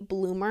late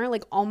bloomer.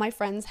 Like, all my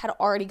friends had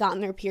already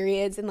gotten their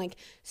periods and like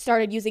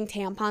started using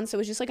tampons. So it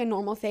was just like a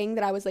normal thing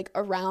that I was like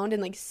around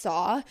and like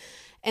saw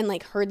and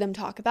like heard them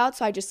talk about.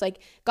 So I just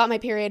like got my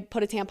period,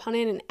 put a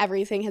tampon in, and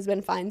everything has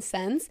been fine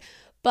since.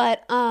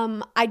 But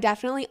I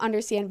definitely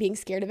understand being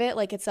scared of it.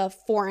 Like, it's a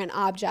foreign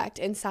object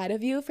inside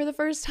of you for the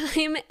first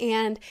time,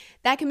 and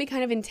that can be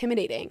kind of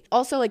intimidating.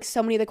 Also, like,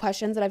 so many of the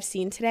questions that I've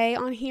seen today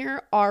on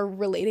here are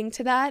relating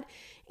to that.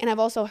 And I've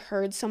also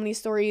heard so many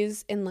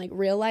stories in like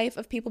real life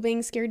of people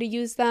being scared to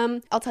use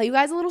them. I'll tell you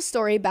guys a little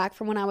story back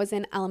from when I was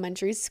in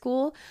elementary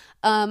school.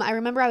 I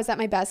remember I was at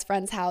my best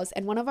friend's house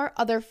and one of our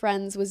other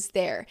friends was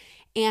there.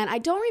 And I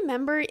don't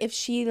remember if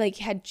she like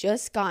had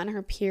just gotten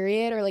her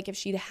period or like if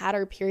she'd had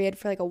her period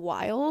for like a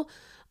while.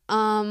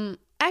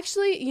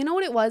 Actually, you know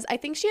what it was? I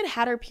think she had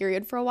had her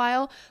period for a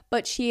while,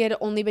 but she had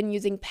only been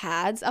using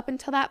pads up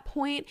until that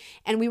point.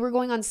 And we were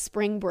going on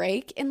spring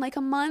break in like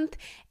a month,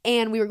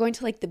 and we were going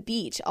to like the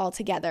beach all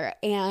together.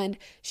 And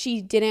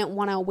she didn't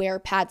want to wear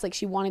pads. Like,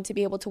 she wanted to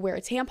be able to wear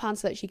a tampon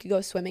so that she could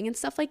go swimming and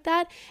stuff like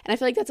that. And I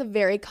feel like that's a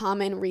very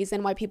common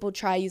reason why people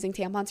try using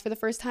tampons for the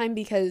first time,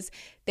 because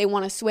they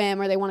want to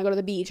swim or they want to go to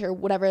the beach or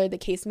whatever the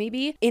case may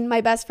be. In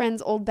my best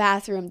friend's old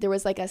bathroom, there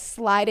was like a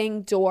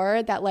sliding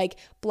door that like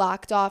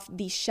blocked off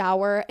the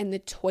shower and the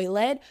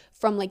toilet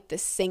from like the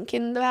sink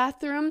in the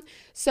bathroom.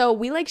 So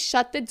we like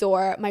shut the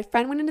door. My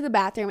friend went into the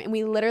bathroom and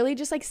we literally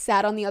just like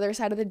sat on the other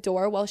side of the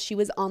door while she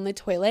was on the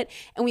toilet,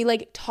 and we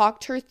like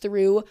talked her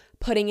through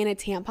putting in a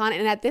tampon.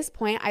 And at this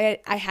point, I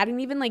hadn't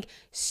even like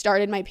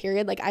started my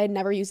period. Like, I had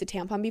never used a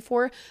tampon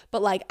before,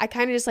 but like I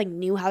kind of just like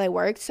knew how they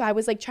worked. So I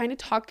was like trying to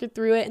talk her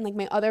through it. And like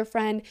my other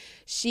friend,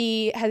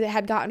 she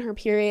had gotten her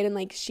period and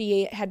like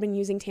she had been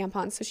using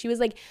tampons. So she was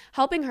like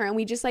helping her, and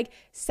we just like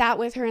sat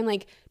with her and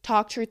like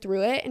talked her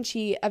through it, and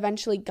she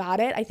eventually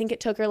got it. I think it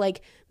took her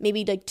like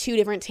maybe like 2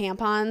 different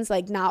tampons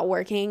like not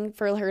working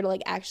for her to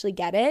like actually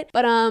get it.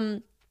 But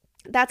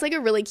that's like a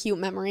really cute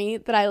memory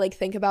that I like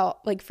think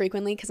about like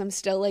frequently, because I'm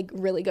still like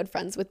really good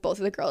friends with both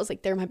of the girls.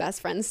 Like they're my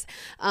best friends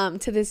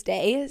to this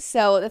day.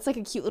 So that's like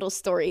a cute little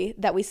story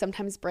that we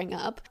sometimes bring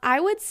up. I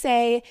would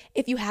say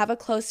if you have a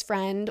close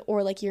friend,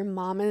 or like your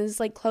mom is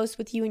like close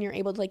with you and you're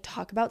able to like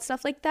talk about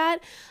stuff like that,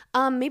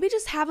 maybe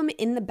just have them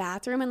in the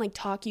bathroom and like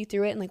talk you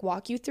through it and like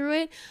walk you through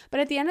it. But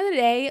at the end of the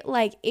day,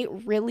 like it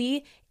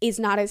really is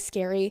not as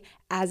scary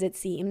as it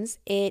seems.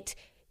 It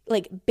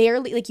like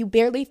barely, like you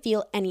barely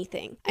feel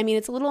anything. I mean,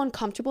 it's a little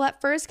uncomfortable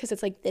at first because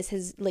it's like, this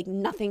is like,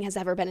 nothing has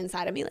ever been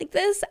inside of me like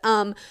this.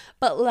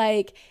 But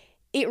like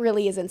it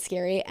really isn't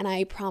scary, and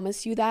I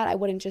promise you that. I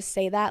wouldn't just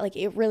say that. Like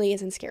it really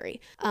isn't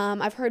scary.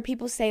 I've heard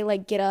people say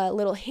like get a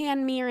little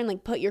hand mirror and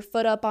like put your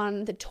foot up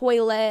on the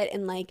toilet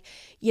and like,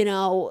 you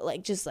know,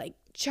 like just like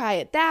try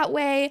it that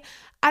way.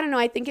 I don't know.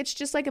 I think it's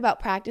just like about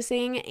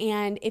practicing,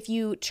 and if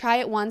you try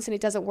it once and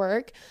it doesn't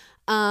work,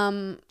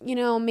 you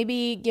know,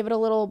 maybe give it a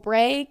little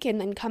break and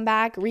then come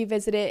back,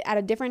 revisit it at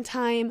a different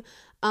time.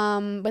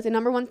 But the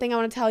number one thing I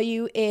want to tell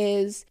you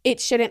is it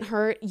shouldn't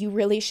hurt. You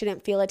really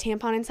shouldn't feel a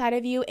tampon inside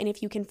of you. And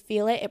if you can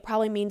feel it, it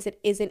probably means it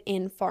isn't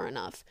in far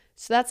enough.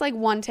 So that's like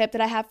one tip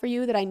that I have for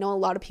you that I know a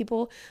lot of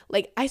people,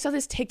 like I saw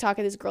this TikTok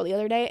of this girl the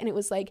other day, and it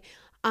was like,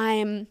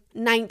 I'm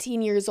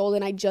 19 years old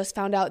and I just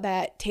found out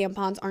that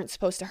tampons aren't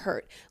supposed to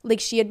hurt. Like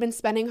she had been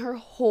spending her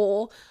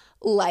whole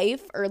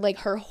life, or like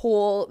her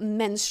whole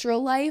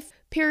menstrual life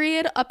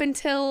period up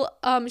until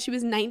she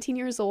was 19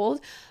 years old,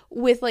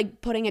 with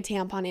like putting a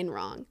tampon in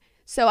wrong.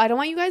 So I don't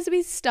want you guys to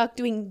be stuck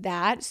doing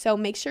that. So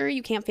make sure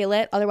you can't feel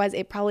it. Otherwise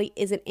it probably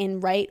isn't in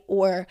right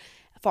or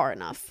far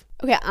enough.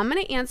 Okay, I'm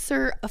going to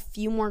answer a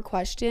few more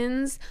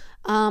questions.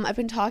 I've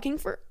been talking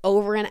for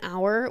over an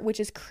hour, which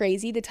is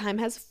crazy. The time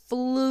has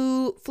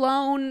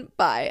flown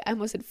by. I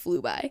almost said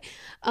flew by.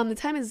 The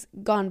time has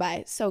gone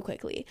by so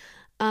quickly.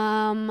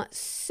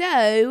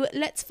 So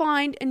let's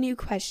find a new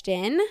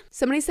question.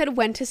 Somebody said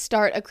when to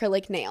start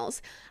acrylic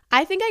nails.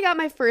 I think I got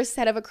my first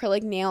set of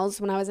acrylic nails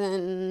when I was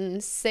in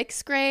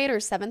 6th grade or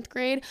 7th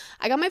grade.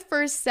 I got my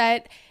first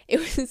set. I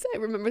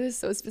remember this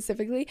so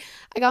specifically.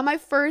 I got my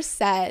first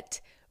set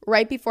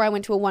right before I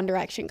went to a One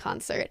Direction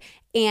concert.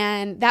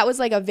 And that was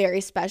like a very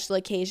special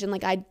occasion.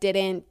 Like I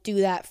didn't do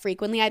that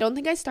frequently. I don't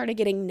think I started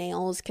getting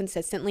nails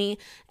consistently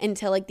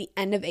until like the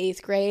end of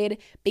 8th grade,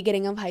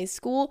 beginning of high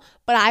school.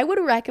 But I would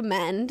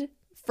recommend,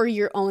 for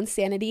your own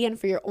sanity and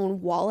for your own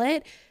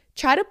wallet,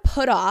 try to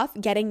put off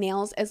getting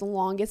nails as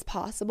long as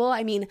possible.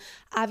 I mean,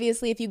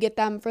 obviously if you get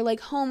them for like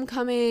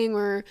homecoming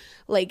or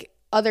like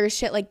other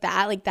shit like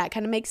that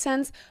kind of makes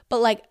sense.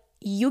 But like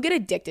you get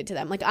addicted to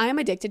them. Like I am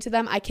addicted to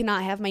them. I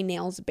cannot have my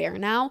nails bare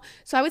now.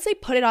 So I would say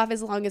put it off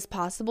as long as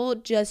possible,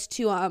 just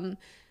to,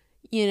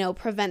 you know,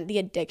 prevent the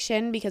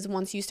addiction, because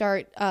once you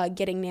start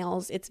getting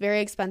nails, it's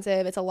very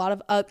expensive. It's a lot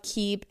of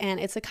upkeep and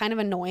it's a kind of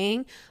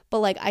annoying,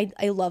 but like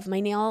I love my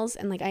nails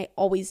and like I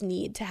always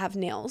need to have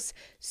nails.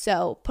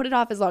 So put it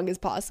off as long as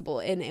possible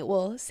and it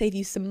will save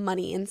you some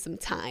money and some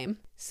time.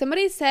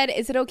 Somebody said,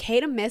 is it okay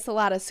to miss a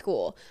lot of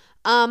school?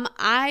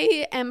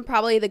 I am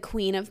probably the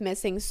queen of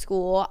missing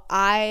school.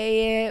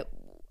 I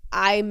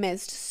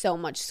missed so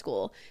much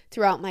school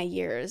throughout my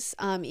years.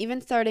 Even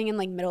starting in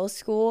like middle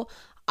school,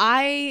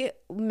 I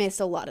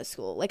miss a lot of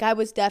school. Like I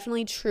was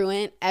definitely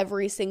truant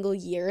every single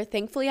year.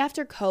 Thankfully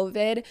after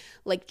COVID,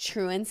 like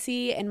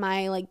truancy in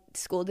my like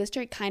school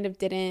district kind of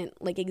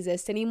didn't like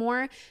exist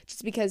anymore,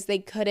 just because they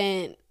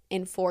couldn't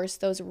enforce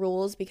those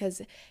rules,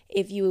 because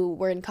if you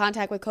were in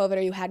contact with COVID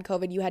or you had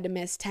COVID, you had to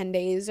miss 10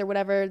 days or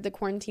whatever the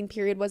quarantine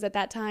period was at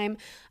that time.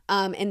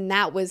 And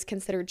that was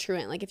considered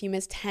truant. Like if you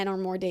miss 10 or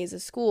more days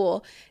of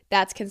school,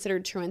 that's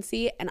considered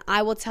truancy. And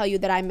I will tell you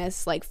that I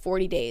missed like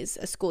 40 days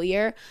a school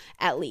year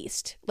at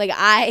least. Like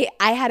I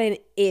had an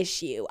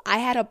issue. I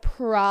had a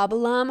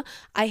problem.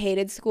 I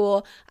hated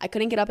school. I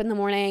couldn't get up in the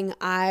morning.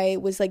 I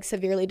was like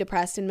severely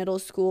depressed in middle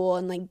school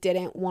and like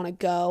didn't want to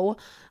go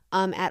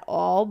at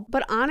all.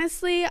 But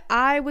honestly,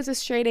 I was a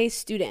straight A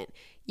student.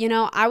 You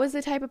know, I was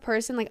the type of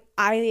person, like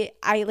I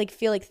like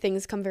feel like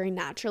things come very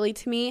naturally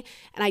to me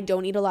and I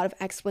don't need a lot of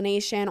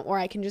explanation, or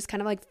I can just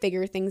kind of like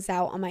figure things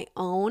out on my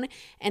own.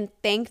 And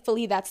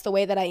thankfully that's the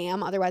way that I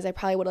am. Otherwise I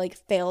probably would have like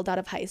failed out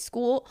of high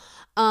school.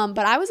 But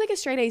I was like a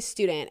straight A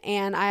student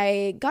and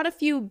I got a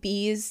few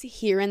B's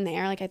here and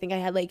there. Like I think I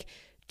had like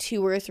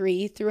 2 or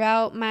 3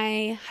 throughout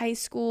my high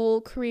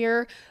school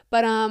career.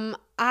 But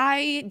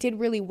I did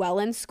really well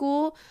in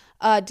school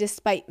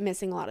despite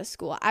missing a lot of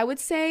school. I would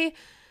say,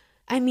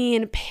 I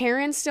mean,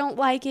 parents don't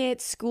like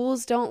it,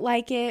 schools don't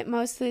like it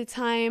most of the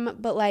time,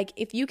 but like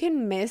if you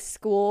can miss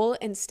school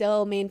and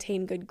still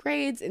maintain good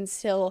grades and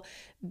still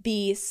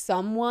be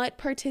somewhat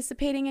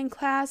participating in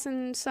class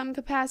in some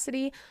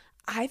capacity,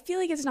 I feel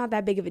like it's not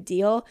that big of a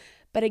deal.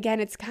 But again,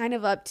 it's kind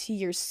of up to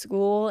your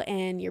school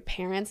and your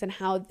parents and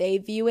how they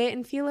view it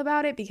and feel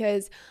about it,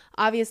 because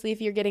obviously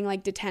if you're getting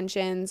like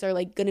detentions or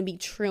like going to be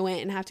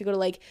truant and have to go to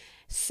like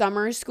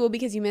summer school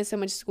because you miss so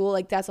much school,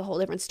 like that's a whole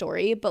different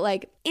story. But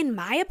like in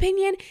my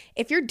opinion,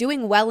 if you're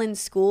doing well in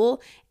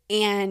school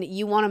and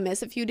you want to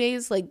miss a few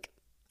days, like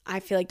I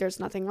feel like there's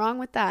nothing wrong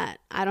with that.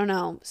 I don't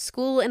know.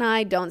 School and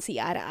I don't see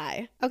eye to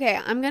eye. Okay,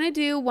 I'm going to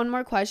do one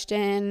more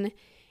question,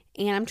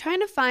 and I'm trying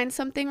to find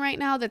something right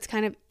now that's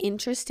kind of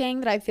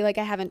interesting that I feel like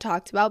I haven't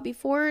talked about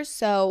before.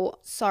 So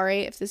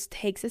sorry if this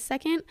takes a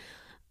second.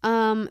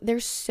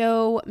 There's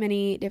so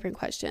many different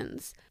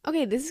questions.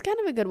 Okay, this is kind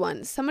of a good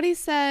one. Somebody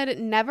said,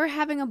 never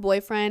having a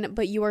boyfriend,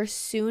 but you are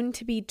soon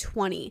to be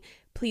 20.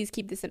 Please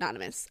keep this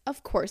anonymous.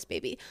 Of course,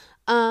 baby.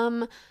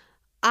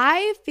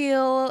 I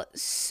feel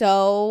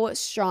so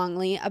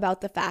strongly about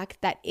the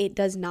fact that it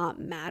does not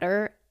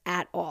matter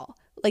at all.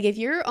 Like if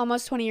you're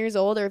almost 20 years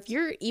old, or if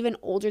you're even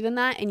older than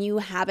that and you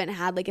haven't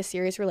had like a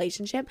serious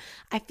relationship,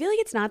 I feel like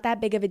it's not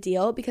that big of a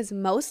deal, because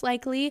most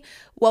likely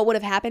what would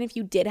have happened if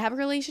you did have a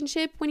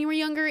relationship when you were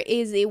younger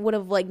is it would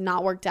have like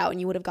not worked out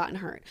and you would have gotten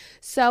hurt.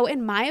 So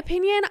in my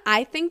opinion,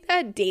 I think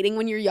that dating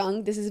when you're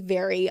young, this is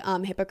very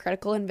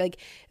hypocritical and like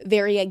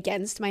very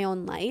against my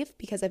own life,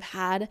 because I've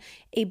had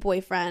a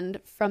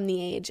boyfriend from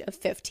the age of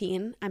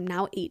 15. I'm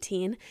now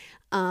 18.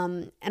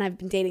 And I've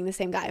been dating the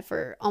same guy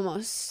for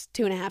almost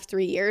 2.5,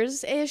 3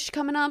 years-ish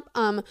coming up.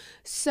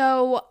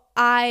 So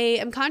I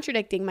am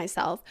contradicting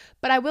myself,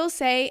 but I will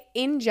say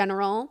in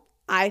general,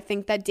 I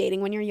think that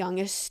dating when you're young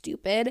is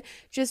stupid,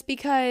 just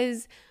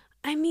because,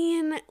 I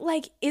mean,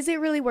 like, is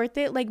it really worth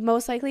it? Like,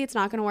 most likely it's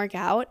not going to work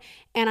out.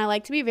 And I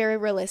like to be very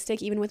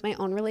realistic, even with my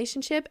own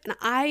relationship. And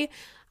I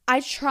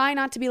try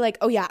not to be like,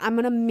 oh yeah, I'm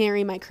going to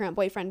marry my current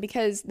boyfriend,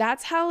 because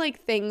that's how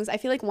like things, I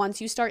feel like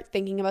once you start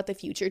thinking about the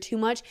future too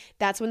much,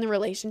 that's when the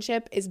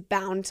relationship is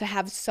bound to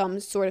have some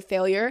sort of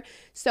failure.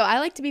 So I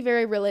like to be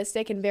very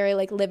realistic and very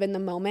like live in the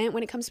moment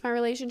when it comes to my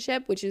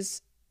relationship, which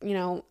is, you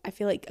know, I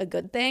feel like a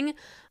good thing.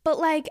 But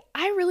like,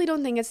 I really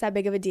don't think it's that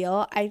big of a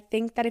deal. I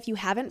think that if you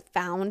haven't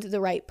found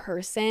the right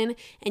person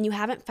and you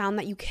haven't found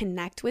that you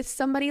connect with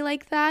somebody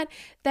like that,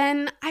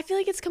 then I feel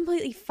like it's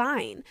completely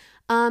fine.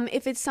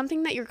 If it's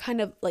something that you're kind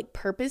of like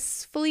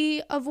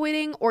purposefully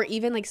avoiding, or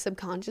even like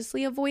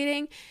subconsciously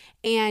avoiding,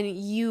 and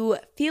you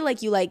feel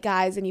like you like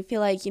guys and you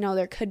feel like, you know,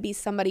 there could be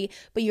somebody,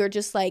 but you're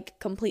just like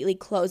completely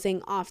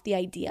closing off the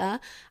idea,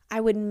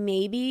 I would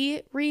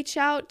maybe reach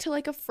out to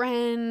like a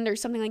friend or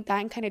something like that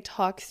and kind of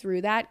talk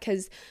through that.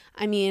 Because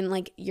I mean,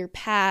 like your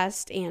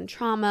past and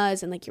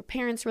traumas and like your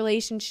parents'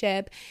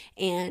 relationship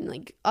and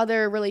like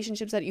other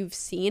relationships that you've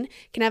seen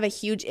can have a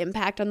huge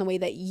impact on the way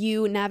that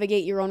you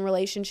navigate your own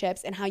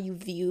relationships and how you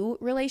view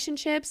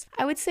relationships.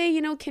 I would say,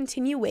 you know,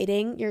 continue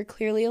waiting. You're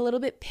clearly a little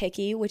bit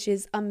picky, which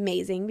is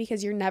amazing,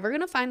 because you're never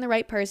going to find the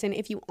right person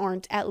if you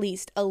aren't at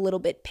least a little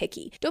bit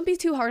picky. Don't be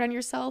too hard on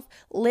yourself.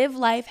 Live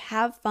life,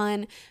 have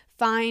fun.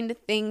 Find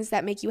things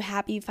that make you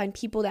happy, find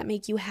people that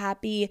make you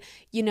happy,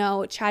 you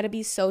know, try to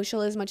be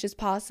social as much as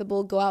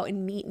possible, go out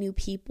and meet new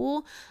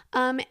people,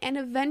 and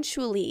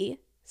eventually,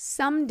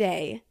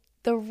 someday,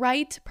 the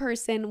right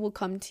person will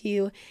come to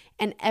you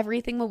and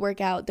everything will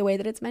work out the way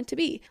that it's meant to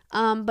be.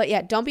 But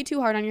yeah, don't be too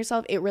hard on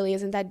yourself. It really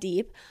isn't that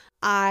deep.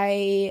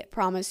 I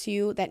promise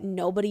you that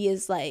nobody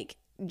is like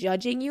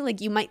judging you.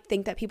 Like, you might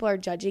think that people are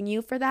judging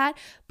you for that,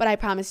 but I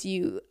promise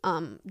you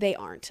they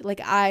aren't. Like,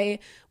 I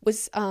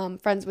was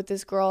friends with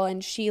this girl,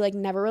 and she like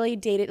never really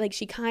dated. Like,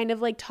 she kind of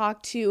like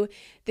talked to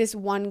this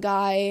one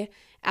guy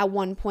at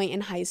one point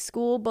in high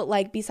school, but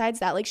like besides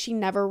that, like she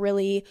never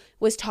really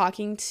was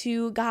talking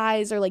to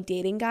guys or like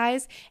dating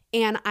guys,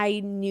 and I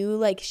knew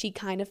like she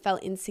kind of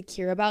felt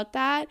insecure about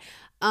that.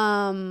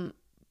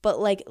 But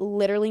like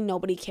literally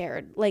nobody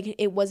cared. Like,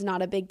 it was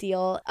not a big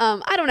deal.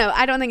 I don't know.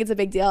 I don't think it's a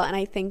big deal. And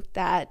I think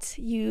that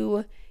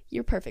you're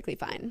perfectly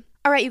fine.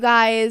 All right, you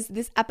guys,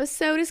 this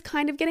episode is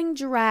kind of getting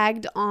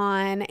dragged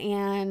on,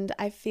 and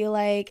I feel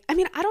like, I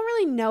mean, I don't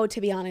really know, to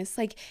be honest.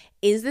 Like,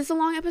 is this a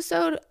long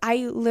episode?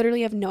 I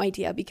literally have no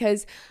idea,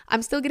 because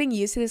I'm still getting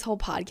used to this whole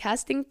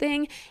podcasting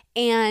thing.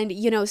 And,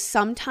 you know,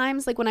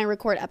 sometimes like when I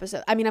record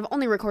episodes, I mean, I've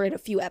only recorded a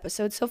few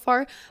episodes so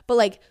far, but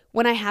like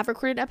when I have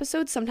recorded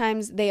episodes,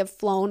 sometimes they have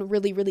flown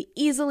really, really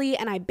easily,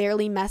 and I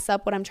barely mess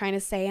up what I'm trying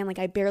to say, and like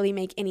I barely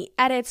make any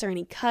edits or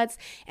any cuts.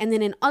 And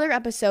then in other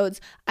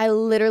episodes, I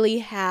literally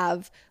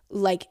have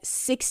like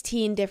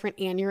 16 different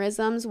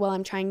aneurysms while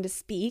I'm trying to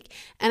speak.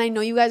 And I know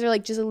you guys are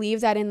like, just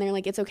leave that in there.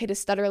 Like, it's okay to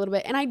stutter a little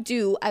bit. And I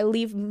do. I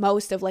leave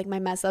most of like my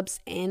mess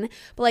ups in.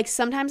 But like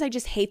sometimes I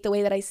just hate the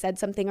way that I said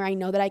something, or I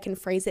know that I can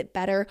phrase it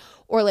better,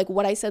 or like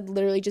what I said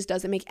literally just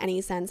doesn't make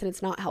any sense and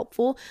it's not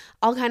helpful.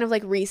 I'll kind of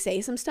like re-say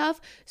some stuff.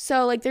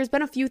 So like there's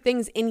been a few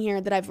things in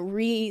here that I've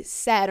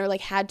re-said or like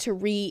had to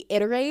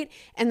reiterate,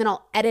 and then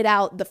I'll edit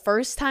out the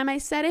first time I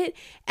said it.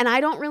 And I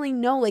don't really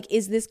know, like,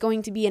 is this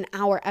going to be an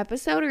hour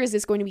episode, or is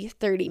this going to be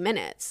 30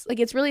 minutes? Like,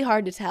 it's really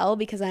hard to tell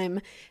because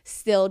I'm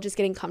still just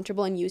getting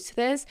comfortable and used to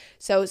this.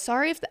 So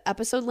sorry if the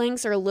episode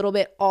lengths are a little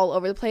bit all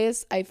over the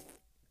place.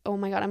 Oh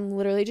my God, I'm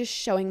literally just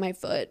showing my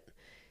foot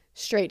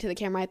straight to the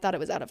camera. I thought it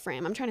was out of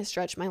frame. I'm trying to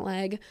stretch my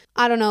leg.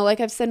 I don't know, like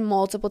I've said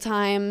multiple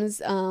times,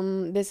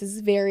 this is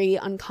very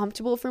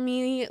uncomfortable for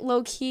me,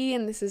 low key,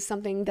 and this is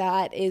something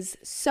that is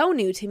so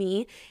new to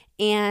me.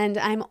 and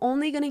I'm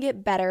only going to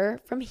get better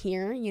from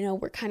here. You know,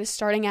 we're kind of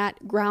starting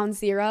at ground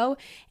zero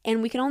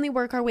and we can only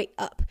work our way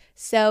up.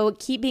 So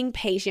keep being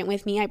patient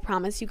with me. I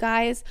promise you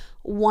guys,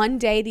 one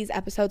day these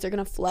episodes are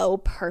going to flow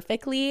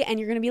perfectly and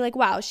you're going to be like,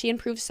 wow, she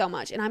improved so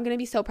much. And I'm going to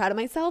be so proud of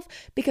myself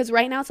because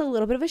right now it's a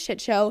little bit of a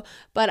shit show,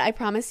 but I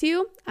promise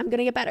you I'm going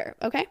to get better.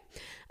 Okay.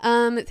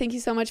 Thank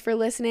you so much for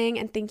listening,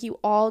 and thank you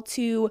all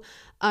to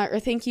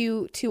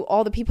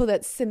all the people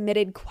that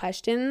submitted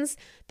questions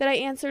that I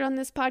answered on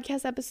this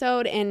podcast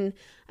episode. And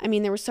I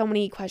mean, there were so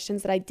many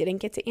questions that I didn't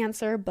get to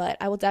answer, but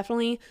I will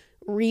definitely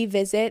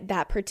revisit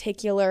that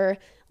particular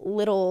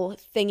little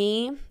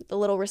thingy, the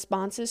little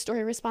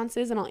story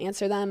responses, and I'll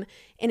answer them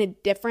in a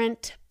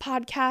different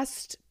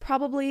podcast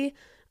probably.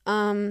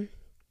 But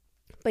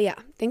yeah,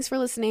 thanks for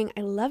listening.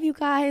 I love you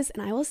guys,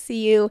 and I will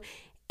see you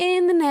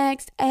in the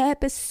next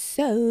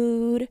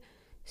episode.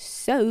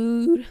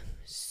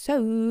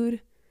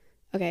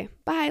 Okay,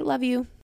 bye. Love you.